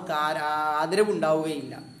കറാമത്ത് ആദരവ്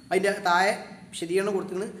ഉണ്ടാവുകയില്ല. അതിൻ്റെ താഴെ വിശദീകരണം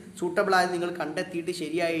കൊടുത്തിരുന്നത് സൂട്ടബിളായത് നിങ്ങൾ കണ്ടെത്തിയിട്ട്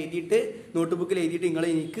ശരിയായി എഴുതിയിട്ട് നോട്ട് ബുക്കിൽ എഴുതിയിട്ട് നിങ്ങൾ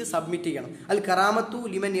എനിക്ക് സബ്മിറ്റ് ചെയ്യണം. അൽ കറാമത്തു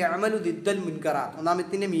ലിമൻ യഅമലു ദിദ്ദൽ മുൻകറാത്ത്,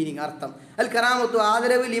 ഒന്നാമത്തിൻ്റെ മീനിങ്, അർത്ഥം. അൽ കറാമത്തു,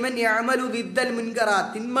 ആദരവ്, ലിമൻ യഅമലു ദിദ്ദൽ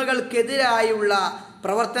മുൻകറാത്ത്, തിന്മകൾക്കെതിരായുള്ള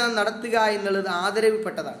പ്രവർത്തനം നടത്തുക എന്നുള്ളത്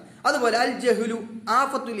ആദരവിൽപ്പെട്ടതാണ്. അതുപോലെ അൽ ജഹ്ലു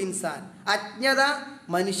ആഫത്തുൽ ഇൻസാൻ, അജ്ഞത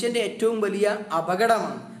മനുഷ്യന്റെ ഏറ്റവും വലിയ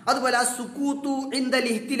അപകടമാണ്. അതുപോലെ സുകൂത്തു ഇൻദൽ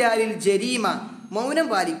ഇഹ്തിലാലിൽ ജരീമ, മൗനം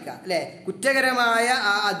പാലിക്കുക, അല്ലെ, കുറ്റകരമായ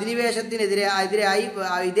അധിനിവേശത്തിനെതിരായി,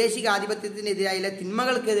 വൈദേശിക ആധിപത്യത്തിനെതിരായുള്ള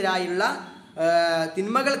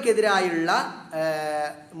തിന്മകൾക്കെതിരായുള്ള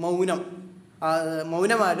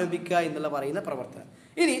മൗനം ആരംഭിക്കുക എന്നുള്ള പറയുന്ന പ്രവർത്തനം.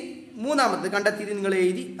 ഇനി മൂന്നാമത് കണ്ടെത്തിയിട്ട് നിങ്ങൾ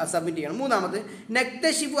എഴുതി സബ്മിറ്റ് ചെയ്യണം. മൂന്നാമത്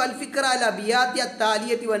നക്തശിഫു അൽ ഫിക്ര അൽ അബിയാത്തി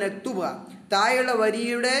അത്താലിയത്തി വ നക്തുബ, താഴെയുള്ള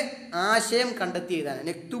വരിയുടെ ആശയം കണ്ടെത്തി എഴുതാൻ.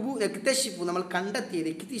 നക്തശിഫു നമ്മൾ കണ്ടെത്തിയത്,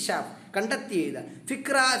 ഇക്തിശാഫ് കണ്ടെത്തിയത്.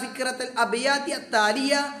 ഫിക്രത്തൽ അബിയാത്തി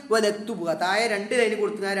അത്താലിയ വ നക്തുബ, താഴെ 2 ലൈൻ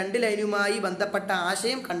കൊടുത്തു, ആ 2 ലൈനുമായി ബന്ധപ്പെട്ട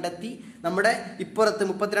ആശയം കണ്ടെത്തി നമ്മുടെ ഇപ്പുറത്ത്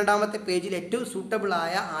 32-ാമത്തെ പേജിൽ ഏറ്റവും സൂട്ടബിൾ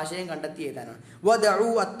ആയ ആശയം കണ്ടെത്തി എഴുതാനാണ്. വദഉ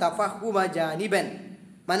അത്തഫഹുമ ജാനിബൻ,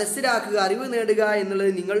 മനസ്സിലാക്കുക, അറിവ് നേടുക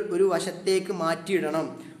എന്നുള്ളത് നിങ്ങൾ ഒരു വശത്തേക്ക് മാറ്റിയിടണം.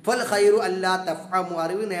 ഫൽ ഖൈറു അല്ലാ തഫ്ഹമു,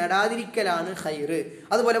 അറിവ് നേടാതിരിക്കലാണ് ഖൈറ്.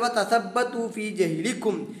 അതുപോലെ തസബ്ബതു ഫീ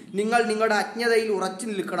ജഹ്ലികും, നിങ്ങൾ നിങ്ങളുടെ അജ്ഞതയിൽ ഉറച്ചു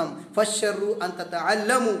നിൽക്കണം. ഫശ്ശറു അൻ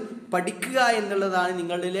തതഅല്ലമു, പഠിക്കുക എന്നുള്ളതാണ്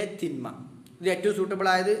നിങ്ങളിലെ തിന്മ. ഇത് ഏറ്റവും സൂട്ടബിൾ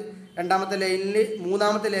ആയത് 2-ാമത്തെ ലൈനിൽ.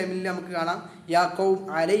 3-ാമത്തെ ലൈനിൽ നമുക്ക് കാണാം യാ ഖൗം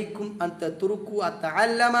അലൈക്കും അൻ തത്റുകു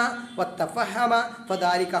അത്തഅല്ലമ വതഫഹമ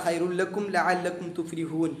ഫദാലിക ഖൈറുൽ ലക്കും ലഅല്ലക്കും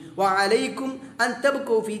തുഫ്ലിഹൂൻ വഅലൈക്കും അൻ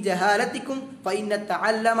തബ്ഖു ഫീ ജഹാലതികും ഫഇന്ന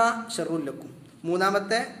തഅല്ലമ ശർറുൽ ലക്കും.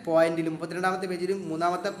 മൂന്നാമത്തെ പോയിന്റിൽ 32ാമത്തെ പേജിൽ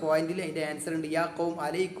മൂന്നാമത്തെ പോയിന്റിൽ അതിൻ്റെ ആൻസർ ഉണ്ട്. യാ ഖൗം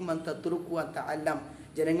അലൈക്കും അൻ തത്റുക്കു അൻ തഅല്ലം.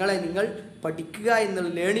 ജനങ്ങളെ നിങ്ങൾ പഠിക്കുക എന്നുള്ള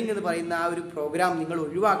ലേണിംഗ് എന്ന് പറയുന്ന ആ ഒരു പ്രോഗ്രാം നിങ്ങൾ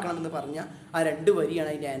ഒഴിവാക്കണമെന്ന് പറഞ്ഞ ആ 2 വരിയാണ്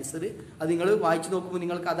അതിൻ്റെ ആൻസർ. അത് നിങ്ങൾ വായിച്ചു നോക്കുമ്പോൾ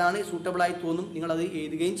നിങ്ങൾക്ക് അതാണ് സൂട്ടബിളായി തോന്നും, നിങ്ങളത്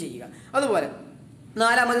എഴുതുകയും ചെയ്യുക. അതുപോലെ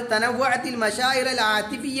 4ാമത് തനവ്വുഅത്തിൽ മശായിറൽ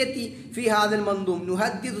ആതിഫിയത്തി ഫി ഹാദൽ മൻദൂം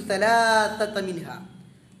നുഹദ്ദിദു സലാസത മിൻഹ.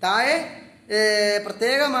 താഴെ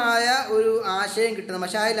പ്രത്യേകമായ ഒരു ആശയം കിട്ടുന്ന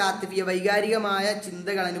മശായിൽ ആത്തിഫിയ വൈകാരികമായ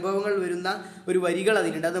ചിന്തകൾ അനുഭവങ്ങൾ വരുന്ന ഒരു വരികൾ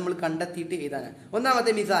അതിലുണ്ട്. അത് നമ്മൾ കണ്ടെത്തിയിട്ട് എഴുതാനാണ്.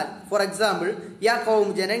 ഒന്നാമത്തെ മിസാൽ, ഫോർ എക്സാമ്പിൾ, യാ ഖൗം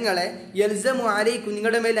ജനങ്ങളെ, യൽസമു അലൈക്കും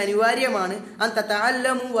നിങ്ങളുടെ മേൽ അനിവാര്യമാണ്, അൻ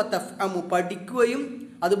തതഅല്ലമു വതഫ്ഹമു പഠിക്കുകയും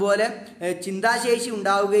അതുപോലെ ചിന്താശേഷി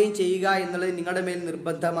ഉണ്ടാവുകയും ചെയ്യുക എന്നുള്ളത് നിങ്ങളുടെ മേൽ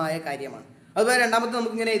നിർബന്ധമായ കാര്യമാണ്. അതുപോലെ രണ്ടാമത്തെ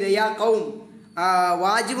നമുക്കിങ്ങനെ എഴുതാം, യാ ഖൗം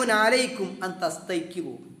വാജിബുൻ അലൈക്കും അൻ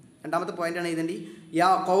തസ്തൈഖിബു. രണ്ടാമത്തെ പോയിന്റാണ് എഴുതേണ്ടി.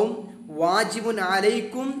 യാ ഖൗം വാജിബുൻ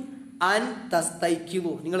അലൈക്കും അൻ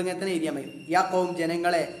തസ്തൈഖിബു. നിങ്ങൾ ഇങ്ങനെ തന്നെ എഴുതിയാൽ മതി. യാ ഖൗം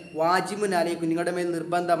ജനങ്ങളെ, വാജിബുൻ അലൈക്കും നിങ്ങളുടെ മേൽ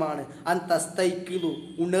നിർബന്ധമാണ്, അൻ തസ്തൈഖിബു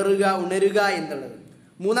ഉണരുക എന്നുള്ളത്.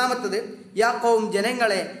 മൂന്നാമത്തത്, യാ ഖൗം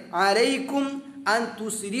ജനങ്ങളെ, അലൈക്കും അൻ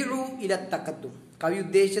തുസ്രിഉ ഇല തഖദ്ദും. കവി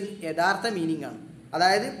ഉദ്ദേശിച്ച യഥാർത്ഥ മീനിങ് ആണ്.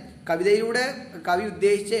 അതായത് കവിതയിലൂടെ കവി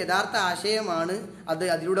ഉദ്ദേശിച്ച യഥാർത്ഥ ആശയമാണ് അത്.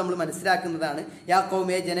 അതിലൂടെ നമ്മൾ മനസ്സിലാക്കുന്നതാണ്. യാ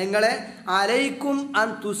ഖൗമേ ജനങ്ങളെ, അലൈക്കും അൻ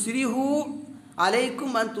തുസ്രിഉ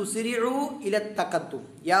ഇല തഖദ്ദും.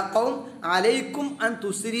 യാ ഖൗം അലൈക്കും അൻ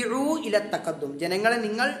തുസ്രിഉ ഇല തഖദ്ദും. ജനങ്ങളെ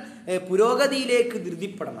നിങ്ങൾ പുരോഗതിയിലേക്ക്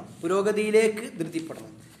ധൃതിപ്പെടണം.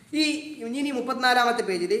 ഇനി 34ാമത്തെ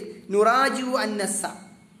പേജിൽ നുറാജു അന്നസ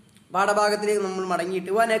പാഠഭാഗത്തിലേക്ക് നമ്മൾ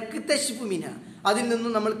മടങ്ങിയിട്ട് വനക്തശ്ഫു മിൻഹ അതിൽ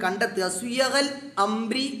നിന്നും നമ്മൾ കണ്ടെത്തുക സുയഗൽ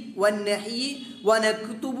അംരി വന്നഹി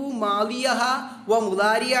വനക്തുബു മാദിയഹ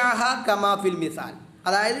വമുദാരിയഹ കമാ ഫിൽ മിസാൽ.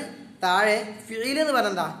 അതായത് താഴെ ഫിഇൽ എന്ന്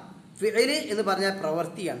പറഞ്ഞാൽ എന്താ? ഫിഇൽ എന്ന് പറഞ്ഞാൽ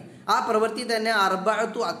പ്രവൃത്തിയാണ്. ആ പ്രവൃത്തി തന്നെ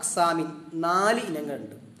അർബഅത്തു അഖ്സാമിൻ 4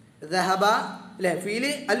 ഇനങ്ങളുണ്ട്. ദഹബ അല്ലേ, ഫിഇൽ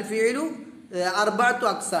അൽ ഫിഇലു അർബഅത്തു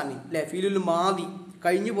അഖ്സാമിൻ അല്ലേ. ഫിഇലുൽ മാദി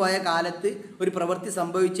കഴിഞ്ഞു പോയ കാലത്ത് ഒരു പ്രവൃത്തി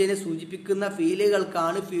സംഭവിച്ചതിനെ സൂചിപ്പിക്കുന്ന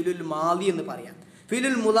ഫീലുകൾക്കാണ് ഫീലുൽ മാദി എന്ന് പറയാം.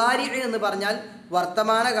 ഫീലുൽ മുദാരി എന്ന് പറഞ്ഞാൽ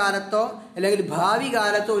വർത്തമാന കാലത്തോ അല്ലെങ്കിൽ ഭാവി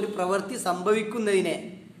കാലത്തോ ഒരു പ്രവൃത്തി സംഭവിക്കുന്നതിനെ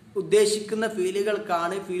ഉദ്ദേശിക്കുന്ന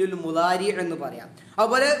ഫീലുകൾക്കാണ് ഫീലുൽ മുദാരി എന്ന് പറയാം.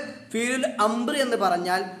 അതുപോലെ ഫീലുൽ അംർ എന്ന്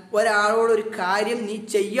പറഞ്ഞാൽ ഒരാളോട് ഒരു കാര്യം നീ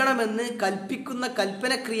ചെയ്യണമെന്ന് കൽപ്പിക്കുന്ന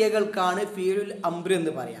കൽപ്പനക്രിയകൾക്കാണ് ഫീലുൽ അംർ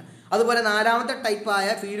എന്ന് പറയാം. അതുപോലെ 4ാമത്തെ ടൈപ്പായ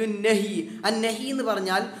ഫീലുൻ നഹി, നഹി എന്ന്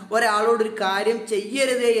പറഞ്ഞാൽ ഒരാളോട് ഒരു കാര്യം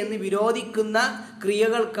ചെയ്യരുത് എന്ന് വിരോധിക്കുന്ന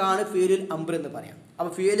ക്രിയകൾക്കാണ് ഫീലുൽ അംർ എന്ന് പറയാം.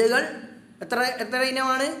 അപ്പോൾ ഫീലുകൾ എത്ര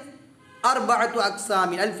ഇനമാണ്? അർബഅത്തു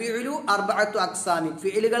അഖ്സാമിൻ. അൽ ഫിഇലു അർബഅത്തു അഖ്സാമിൻ.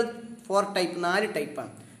 ഫിഇലുകൾ 4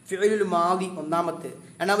 ടൈപ്പാണ്. ഫിഇലുൽ മാദി ഒന്നാമത്തെ,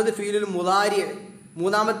 രണ്ടാമത്തെ ഫീലുൽ മുദാരി,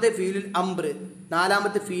 മൂന്നാമത്തെ ഫീലുൽ അംർ,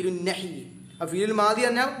 4ാമത്തെ ഫീലുൻ നഹി. അപ്പോൾ ഫീലുൽ മാദി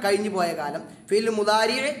പറഞ്ഞാൽ കഴിഞ്ഞു പോയ കാലം, ഫീലുൽ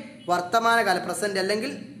മുദാരി വർത്തമാനകാലം പ്രസന്റ്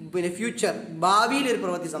അല്ലെങ്കിൽ ഫ്യൂച്ചർ ഭാവിയിൽ ഒരു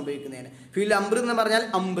പ്രവൃത്തി സംഭവിക്കുന്നതിന്. ഫീലുൽ അംർ എന്ന് പറഞ്ഞാൽ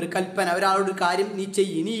അംർ കൽപ്പന, ഒരാളോട് കാര്യം നീ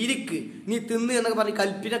ചെയ്യ്, നീ ഇരിക്ക്, നീ തിന്ന് എന്നൊക്കെ പറഞ്ഞ്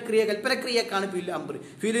കൽപ്പനക്രിയക്കാണ് ഫീലുൽ അംർ.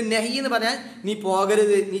 ഫീലുൽ നഹി എന്ന് പറഞ്ഞാൽ നീ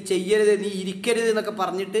പോകരുത്, നീ ചെയ്യരുത്, നീ ഇരിക്കരുത് എന്നൊക്കെ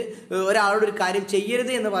പറഞ്ഞിട്ട് ഒരാളോട് ഒരു കാര്യം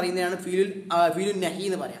ചെയ്യരുത് എന്ന് പറയുന്നതാണ് ഫീലുൽ നഹി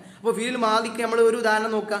എന്ന് പറയാം. അപ്പോൾ ഫീലുൽ മാദിക്ക് നമ്മൾ ഒരു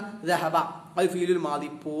ഉദാഹരണം നോക്കാം. ദഹബ, അത് ഫീലുൽ മാദി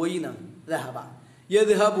പോയി എന്നാണ്. ദഹബ.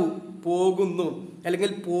 യദ്ഹബു പോകുന്നു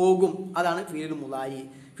അല്ലെങ്കിൽ പോകും, അതാണ് ഫീലുൽ മുദാരി.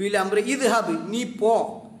 ഫീലുൽ അംർ ഇദ്ഹബ്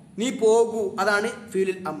നീ പോകൂ, അതാണ്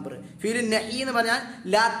ഫീലുൽ അംർ. ഫീലുൽ നഹി എന്ന് പറഞ്ഞാൽ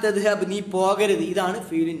ലാ തദ്ഹബ് നീ പോകരുത്, ഇതാണ്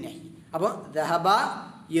ഫീലുൽ നഹി. അപ്പോൾ ദഹബ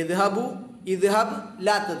യദ്ഹബു ഇദ്ഹബ്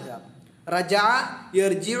ലാ തദ്ഹബ്. റജഅ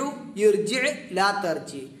യർജിഉ ഇർജിഅ ലാ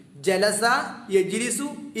തർജി. ജലസ യജ്ലിസു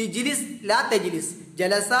ഇജ്ലിസ് ലാ തജ്ലിസ്.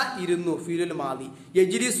 ജലസ ഇരുന്നു ഫീലുൽ മാദി.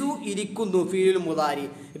 യജ്ലിസു ഇരിക്കുന്നു ഫീലുൽ മുദാരി.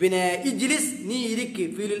 പിന്നെ ഇജ്ലിസ് നീ ഇരിക്ക്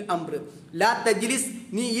ഫീലുൽ അംർ. ലാ തജ്ലിസ്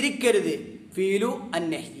നീ ഇരിക്കരുത് ഫീലു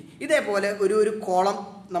അന്നഹി. ഇതേപോലെ ഒരു കോളം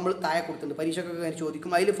നമ്മൾ താഴെ കൊടുത്തിട്ടുണ്ട്. പരീക്ഷക്കൊക്കെ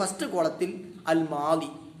ചോദിക്കും. അതിൽ ഫസ്റ്റ് കോളത്തിൽ അൽ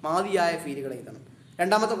മാദിയായ ഫീലുകൾ എഴുതണം.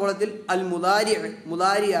 രണ്ടാമത്തെ കോളത്തിൽ അൽ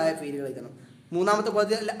മുദാരിയായ ഫീലുകൾ എഴുതണം. മൂന്നാമത്തെ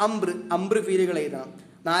കോളത്തിൽ അൽ അംർ ഫീലുകൾ എഴുതണം.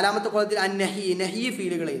 4ാമത്തെ കോളത്തിൽ നഹി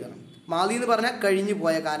ഫീലുകൾ എഴുതണം. മാദി എന്ന് പറഞ്ഞാൽ കഴിഞ്ഞു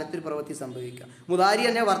പോയ കാലത്തിൽ പ്രവൃത്തി സംഭവിക്കുക. മുദാരി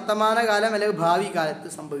തന്നെ വർത്തമാന കാലം അല്ലെങ്കിൽ ഭാവി കാലത്ത്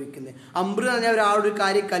സംഭവിക്കുന്നത്. അംർ എന്ന് പറഞ്ഞാൽ ഒരാളൊരു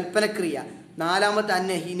കാര്യം കൽപ്പനക്രിയ. 4ാമത്തെ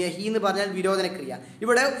നഹി എന്ന് പറഞ്ഞാൽ വിരോധനക്രിയ.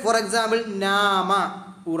 ഇവിടെ ഫോർ എക്സാമ്പിൾ നാമ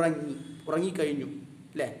ഉറങ്ങിക്കഴിഞ്ഞു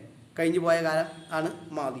അല്ലേ, കഴിഞ്ഞു പോയ കാലം ആണ്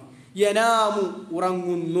മാദി. യനാമു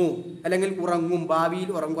ഉറങ്ങുന്നു അല്ലെങ്കിൽ ഉറങ്ങും, ഭാവിയിൽ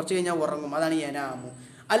ഉറങ്ങും, കുറച്ച് കഴിഞ്ഞാൽ ഉറങ്ങും, അതാണ് യനാമു.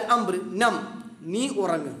 അൽ അംർ നം നീ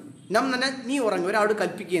ഉറങ്ങ്. നം തന്നെ നീ ഉറങ്ങ്, ഒരാളോട്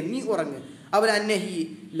കൽപ്പിക്കുക നീ ഉറങ്ങ്. അവർ അന്നഹി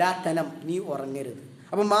ലാ തനം നീ ഉറങ്ങരുത്.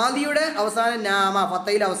 അപ്പം മാദിയുടെ അവസാനം നാമ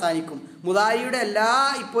ഫത്തയിൽ അവസാനിക്കും. മുദാരിയുടെ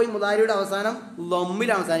ഇപ്പോഴും മുദാരിയുടെ അവസാനം ലമ്മിൽ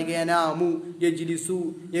അവസാനിക്കുക. യനാമു യജ്ലിസു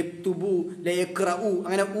യക്തുബു ലയഖ്റഉ,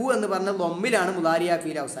 അങ്ങനെ എന്ന് പറഞ്ഞ ലമ്മിലാണ് മുദാരിയ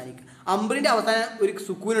ഫീൽ അവസാനിക്കുക. അംറിന്റെ അവസാനം ഒരു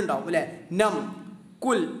സുക്കൂൻ ഉണ്ടാവും അല്ലെ. നം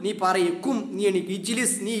കുൽ നീ പറയ്, കും നീ എണീക്ക്,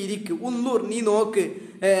 ഇജ്ലിസ് നീ ഇരിക്ക്, ഉന്നൂർ നീ നോക്ക്,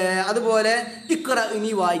 അതുപോലെ ഇഖ്റ നീ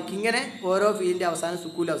വായിക്ക്. ഇങ്ങനെ ഓരോ ഫീലിന്റെ അവസാനം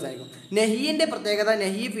സുക്കൂനിൽ അവസാനിക്കും. നഹിയുടെ പ്രത്യേകത,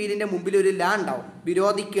 നഹി ഫീലിന്റെ മുമ്പിൽ ഒരു ലാ ഉണ്ടാവും,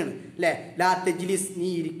 വിരോധിക്കാണ് അല്ലെ. ലാ തജ്ലിസ് നീ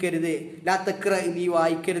ഇരിക്കരുത്, ലാ തഖ്റ നീ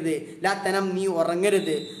വായിക്കരുത്, ലാ തനം നീ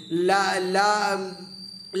ഉറങ്ങരുത്,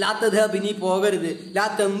 ലാ തദ്ഹബ് നീ പോകരുത്, ലാ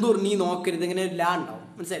തന്ദുർ നീ നോക്കരുത്. ഇങ്ങനെ ഒരു ലാ ഉണ്ടാവും,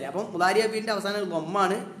 മനസ്സിലായി. അപ്പം മുദാരിഅ ഫീലിന്റെ അവസാനം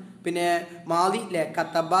ഗമ്മാണ്. പിന്നെ മാദി ലെ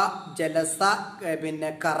കതബ ജലസ പിന്നെ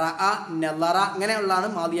ഖറഅ നളറ അങ്ങനെയുള്ളതാണ്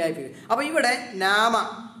മാദിയായ ഫീൽ. അപ്പോൾ ഇവിടെ നാമ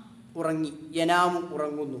ഉറങ്ങി, യനാമു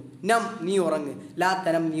ഉറങ്ങുന്നു, നം നീ ഉറങ്ങ്, ലാ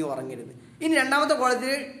തനം നീ ഉറങ്ങരുത്. ഇനി രണ്ടാമത്തെ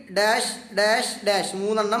കോളത്തിൽ ഡാഷ് ഡാഷ് ഡാഷ്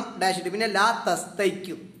മൂന്നെണ്ണം ഡാഷ് ഇട്ട് പിന്നെ ലാ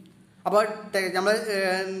തസ്തൈക്കും. അപ്പോൾ നമ്മൾ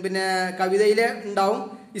പിന്നെ കവിതയിൽ ഉണ്ടാവും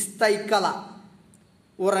ഇസ്തൈക്കല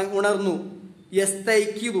ഉണർന്നു,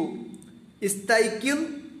 യസ്തൈക്കിദു ഇസ്തൈക്കിൻ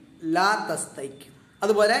ലാ തസ്തൈക്കും.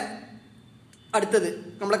 അതുപോലെ അടുത്തത്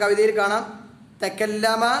നമ്മളെ കവിതയിൽ കാണാം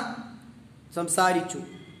തക്കല്ലമ സംസാരിച്ചു,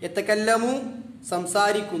 യതകല്ലമു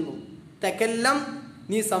സംസാരിക്കുന്നു, തകല്ലം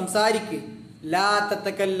നീ സംസാരിക്ക്, ലാ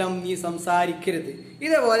തതകല്ലം നീ സംസാരിക്കരുത്.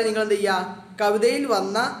 ഇതേപോലെ നിങ്ങൾ എന്ത് ചെയ്യുക, കവിതയിൽ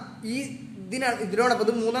വന്ന ഈ ഇതിനോടൊപ്പം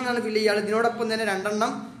ഇത് മൂന്നെണ്ണമാണ് ഫില്ല് ചെയ്യുക. ഇതിനോടൊപ്പം തന്നെ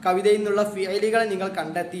രണ്ടെണ്ണം കവിതയിൽ നിന്നുള്ള ഫിഅലുകളെ നിങ്ങൾ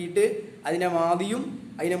കണ്ടെത്തിയിട്ട് അതിൻ്റെ മാദിയും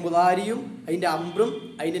അതിൻ്റെ മുദാരിയും അതിൻ്റെ അംറും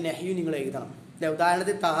അതിൻ്റെ നഹ്യും നിങ്ങൾ എഴുതണം.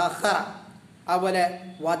 ഉദാഹരണത്തിന് തഅഖറ, അതുപോലെ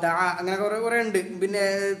വദഅ, അങ്ങനെ കുറേ ഉണ്ട്. പിന്നെ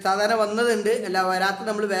സാധാരണ വന്നതുണ്ട്, അല്ല വരാത്ത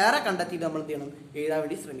നമ്മൾ വേറെ കണ്ടെത്തിയിട്ട് നമ്മൾ എന്ത് ചെയ്യണം, എഴുതാൻ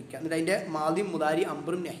വേണ്ടി ശ്രമിക്കുക. എന്നിട്ട് അതിൻ്റെ മാദിയും മുദാരി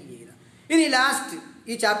അംറും നഹ്യും എഴുതാം. ഇനി ലാസ്റ്റ്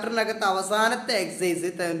ഈ ചാപ്റ്ററിനകത്ത് അവസാനത്തെ എക്സസൈസ്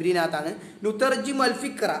തംരീനാത്താണ് നുതർജിമു അൽ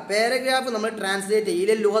ഫിക്ര. പാരഗ്രാഫ് നമ്മൾ ട്രാൻസ്ലേറ്റ്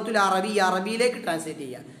ചെയ്യുക, ലുഗത്തുൽ അറബി, അറബിയിലേക്ക് ട്രാൻസ്ലേറ്റ്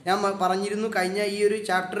ചെയ്യുക. ഞാൻ പറഞ്ഞിരുന്നു കഴിഞ്ഞ ഈ ഒരു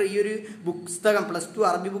ചാപ്റ്റർ, ഈ ഒരു പുസ്തകം +2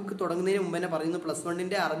 അറബി ബുക്ക് തുടങ്ങുന്നതിന് മുമ്പ് തന്നെ പറയുന്നു,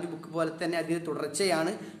 +1 അറബി ബുക്ക് പോലെ തന്നെ അതിന്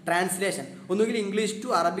തുടർച്ചയാണ് ട്രാൻസ്ലേഷൻ. ഒന്നുകിൽ ഇംഗ്ലീഷ് ടു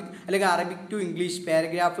അറബിക് അല്ലെങ്കിൽ അറബിക് ടു ഇംഗ്ലീഷ്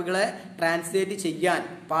പാരഗ്രാഫുകളെ ട്രാൻസ്ലേറ്റ് ചെയ്യാൻ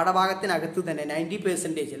പാഠഭാഗത്തിനകത്ത് തന്നെ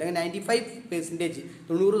 90% അല്ലെങ്കിൽ 95%,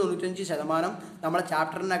 90-95% നമ്മളെ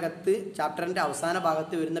ചാപ്റ്ററിനകത്ത് ചാപ്റ്ററിൻ്റെ അവസാന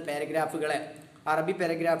ഭാഗത്ത് വരുന്ന പാരഗ്രാഫുകളെ, അറബി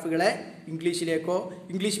പാരഗ്രാഫുകളെ ഇംഗ്ലീഷിലേക്കോ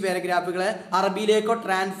ഇംഗ്ലീഷ് പാരഗ്രാഫുകളെ അറബിയിലേക്കോ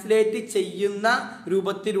ട്രാൻസ്ലേറ്റ് ചെയ്യുന്ന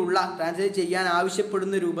രൂപത്തിലുള്ള, ട്രാൻസ്ലേറ്റ് ചെയ്യാൻ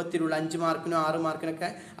ആവശ്യപ്പെടുന്ന രൂപത്തിലുള്ള 5 മാർക്കിനോ 6 മാർക്കിനൊക്കെ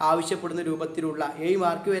ആവശ്യപ്പെടുന്ന രൂപത്തിലുള്ള 7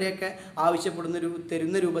 മാർക്ക് വരെയൊക്കെ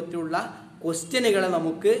തരുന്ന രൂപത്തിലുള്ള ക്വസ്റ്റ്യനുകളെ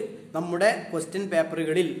നമുക്ക് നമ്മുടെ question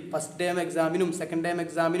പേപ്പറുകളിൽ first term എക്സാമിനും second term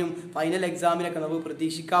എക്സാമിനും final എക്സാമിനൊക്കെ നമുക്ക്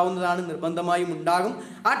പ്രതീക്ഷിക്കാവുന്നതാണ്, നിർബന്ധമായും ഉണ്ടാകും.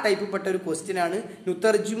 ആ ടൈപ്പിൽപ്പെട്ട ഒരു ക്വസ്റ്റ്യനാണ്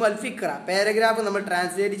നുതർജിമു അൽ ഫിക്ര. പാരഗ്രാഫ് നമ്മൾ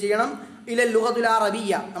ട്രാൻസ്ലേറ്റ് ചെയ്യണം ഇല ലുഗത്തുൽ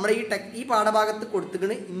അറബിയ്യ. നമ്മുടെ ഈ പാഠഭാഗത്ത്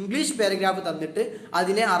കൊടുത്തിട്ട് ഇംഗ്ലീഷ് പാരഗ്രാഫ് തന്നിട്ട്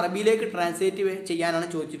അതിനെ അറബിയിലേക്ക് ട്രാൻസ്ലേറ്റ് ചെയ്യാനാണ്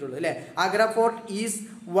ചോദിച്ചിട്ടുള്ളത് അല്ലേ. Agra fort is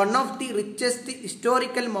one of the richest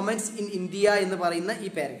historical moments in India എന്ന് പറയുന്ന ഈ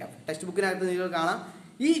പാരഗ്രാഫ് ടെക്സ്റ്റ് ബുക്കിനകത്ത് നിങ്ങൾ കാണാം.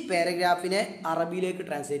 ഈ പാരഗ്രാഫിനെ അറബിയിലേക്ക്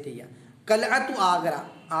ട്രാൻസ്ലേറ്റ് ചെയ്യുക. കൽഅത്തു ആഗ്ര,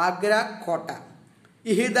 ആഗ്ര കോട്ട.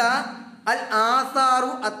 ഇഹ്ദ അൽ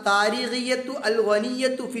ആസാറു അത്താരിഖിയത്തു അൽ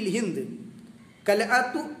ഗനിയത്തു ഫിൽ ഹിന്ദ്.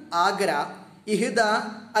 കൽഅത്തു ആഗ്ര ഇഹ്ദ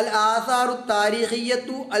അൽ ആസാറു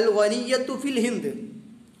താരിഖിയത്തു അൽ ഗനിയത്തു ഫിൽ ഹിന്ദ്.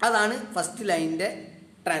 അതാണ് ഫസ്റ്റ് ലൈനിൻ്റെ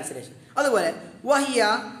ട്രാൻസ്ലേഷൻ. അതുപോലെ വഹിയ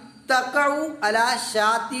തഖഉ അലാ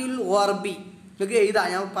ഷാത്തിൽ ഗർബി. നിങ്ങൾക്ക് എഴുതാം,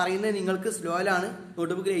 ഞാൻ പറയുന്നത് നിങ്ങൾക്ക് സ്ലോയിലാണ്,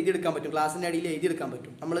 നോട്ട്ബുക്കിൽ എഴുതിയെടുക്കാൻ പറ്റും, ക്ലാസ്സിൻ്റെ അടിയിൽ എഴുതിയെടുക്കാൻ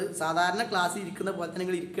പറ്റും. നമ്മൾ സാധാരണ ക്ലാസ്സിൽ ഇരിക്കുന്ന പോലെ തന്നെ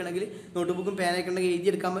നിങ്ങൾ ഇരിക്കുകയാണെങ്കിൽ നോട്ട്ബുക്കും പേനയൊക്കെ ഉണ്ടെങ്കിൽ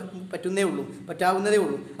എഴുതിയെടുക്കാൻ പറ്റാവുന്നതേ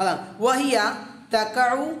ഉള്ളൂ. അതാണ് വഹിയ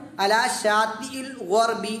തഖഉ അലാ ഷാത്തിൽ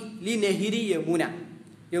ഗർബി ലി നഹ്രി യമുന.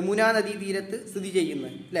 യമുന നദീ തീരത്ത് സ്ഥിതി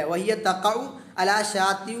ചെയ്യുന്നത് അല്ലേ. വഹിയ തഖഉ അലാ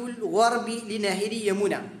ഷാത്തിൽ ഗർബി ലി നഹ്രി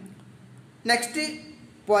യമുന. നെക്സ്റ്റ്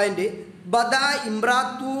പോയിന്റ് ബദാ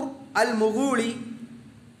ഇംറാത്തൂർ അൽ മുഗൂളി.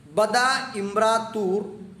 ബദാ ഇംറാത്തൂർ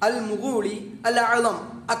അൽ മുഗൂളി അൽ അളം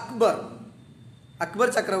അക്ബർ. അക്ബർ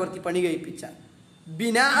ചക്രവർത്തി പണി കഴിപ്പിച്ച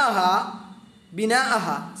ബിനാഅഹ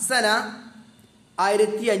സന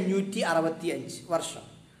 1565 വർഷം.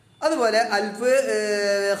 അതുപോലെ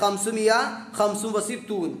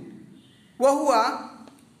 1565 വഹുവ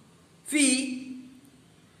ഫി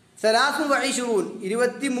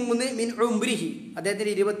 23 മിൻ ഉംരിഹി.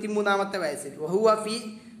 അദ്ദേഹത്തിൻ്റെ 23ാമത്തെ വയസ്സിൽ. വഹുവ ഫി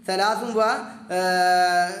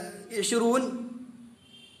 23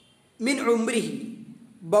 മിൻ ഉംരിഹി.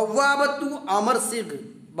 ബവാബത്തു Amar Singh.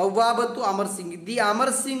 ബവാബത്തു Amar Singh, the Amar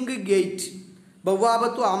Singh gate.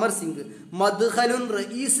 ബവാബത്തു Amar Singh മദ്ഖലുൻ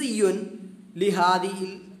റഈസിയുൻ ലിഹാദിൽ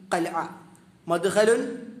ഖൽഅ. മദ്ഖലുൻ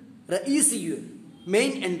റഈസിയുൻ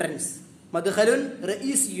main entrance. മദ്ഖലുൻ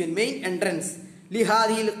റഈസിയുൻ main entrance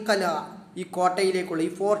ലിഹാദിൽ ഖൽഅ. ഈ കോട്ടയിലേക്കുള്ള ഈ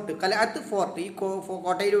ഫോർട്ട്, കലഅത്ത് ഫോർട്ട്, ഈ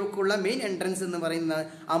കോട്ടയിലേക്കുള്ള മെയിൻ എൻട്രൻസ് എന്ന് പറയുന്നത്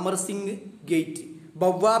അമർ സിംഗ് ഗേറ്റ്.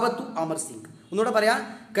 ബവാബത്തു അമർ സിംഗ്. ഒന്നുകൂടെ പറയാം.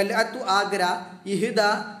 കലഅത്തു ആഗ്ര ഇഹ്ദ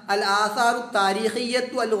അൽ ആസാറു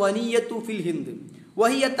താരിഖിയത്തു അൽ ഗനിയത്തു ഫിൽ ഹിന്ദ്.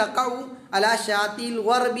 വഹിയ തഖഉ അലാ ഷാത്തിൽ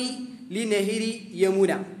ഗർബി ലി നെഹിരി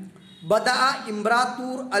യമുന ബദഅ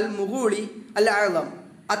ഇംറാത്തൂർ അൽ മുഗൂളി അൽ അഅ്ലം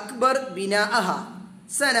അക്ബർ ബിനാഅഹ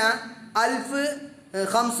സന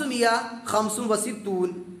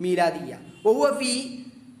 1565 മീലാദിയ വഹുവ ഫീ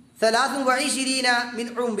 23 മിൻ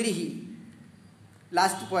ഉംരിഹി.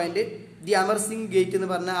 Last point the Amar Singh gate എന്ന്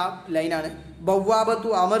പറഞ്ഞ ആ ലൈനാണ്. ബവ്വാബത്തു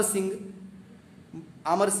അമർ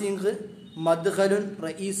സിംഗ് മദ്ഖലുൻ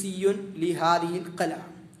റഈസിയുൻ ലിഹാദിഹിൽ ഖല.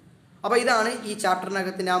 അപ്പോൾ ഇതാണ് ഈ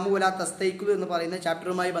ചാപ്റ്ററിനകത്ത് നാമു വലാ തസ്തൈഖുലു എന്ന് പറയുന്ന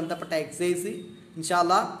ചാപ്റ്ററുമായി ബന്ധപ്പെട്ട എക്സസൈസ്. ഇൻഷാ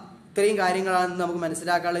അല്ലാഹ് ഇത്രയും കാര്യങ്ങളാണ് നമുക്ക്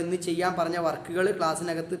മനസ്സിലാക്കാനുള്ളത്. ഇന്ന് ചെയ്യാൻ പറഞ്ഞ വർക്കുകൾ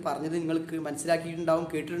ക്ലാസ്സിനകത്ത് പറഞ്ഞത് നിങ്ങൾക്ക് മനസ്സിലാക്കിയിട്ടുണ്ടാവും,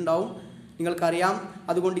 കേട്ടിട്ടുണ്ടാവും, നിങ്ങൾക്കറിയാം.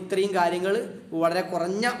 അതുകൊണ്ട് ഇത്രയും കാര്യങ്ങൾ വളരെ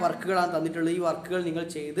കുറഞ്ഞ വർക്കുകളാണ് തന്നിട്ടുള്ളത്. ഈ വർക്കുകൾ നിങ്ങൾ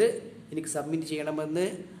ചെയ്ത് എനിക്ക് സബ്മിറ്റ് ചെയ്യണമെന്ന്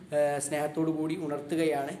സ്നേഹത്തോടു കൂടി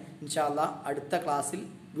ഉണർത്തുകയാണ്. ഇൻഷാ അല്ലാഹ് അടുത്ത ക്ലാസ്സിൽ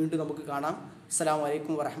വീണ്ടും നമുക്ക് കാണാം. അസ്സലാമു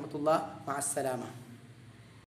അലൈക്കും വറഹ്മത്തുള്ളാഹി. മഅസ്സലാമ.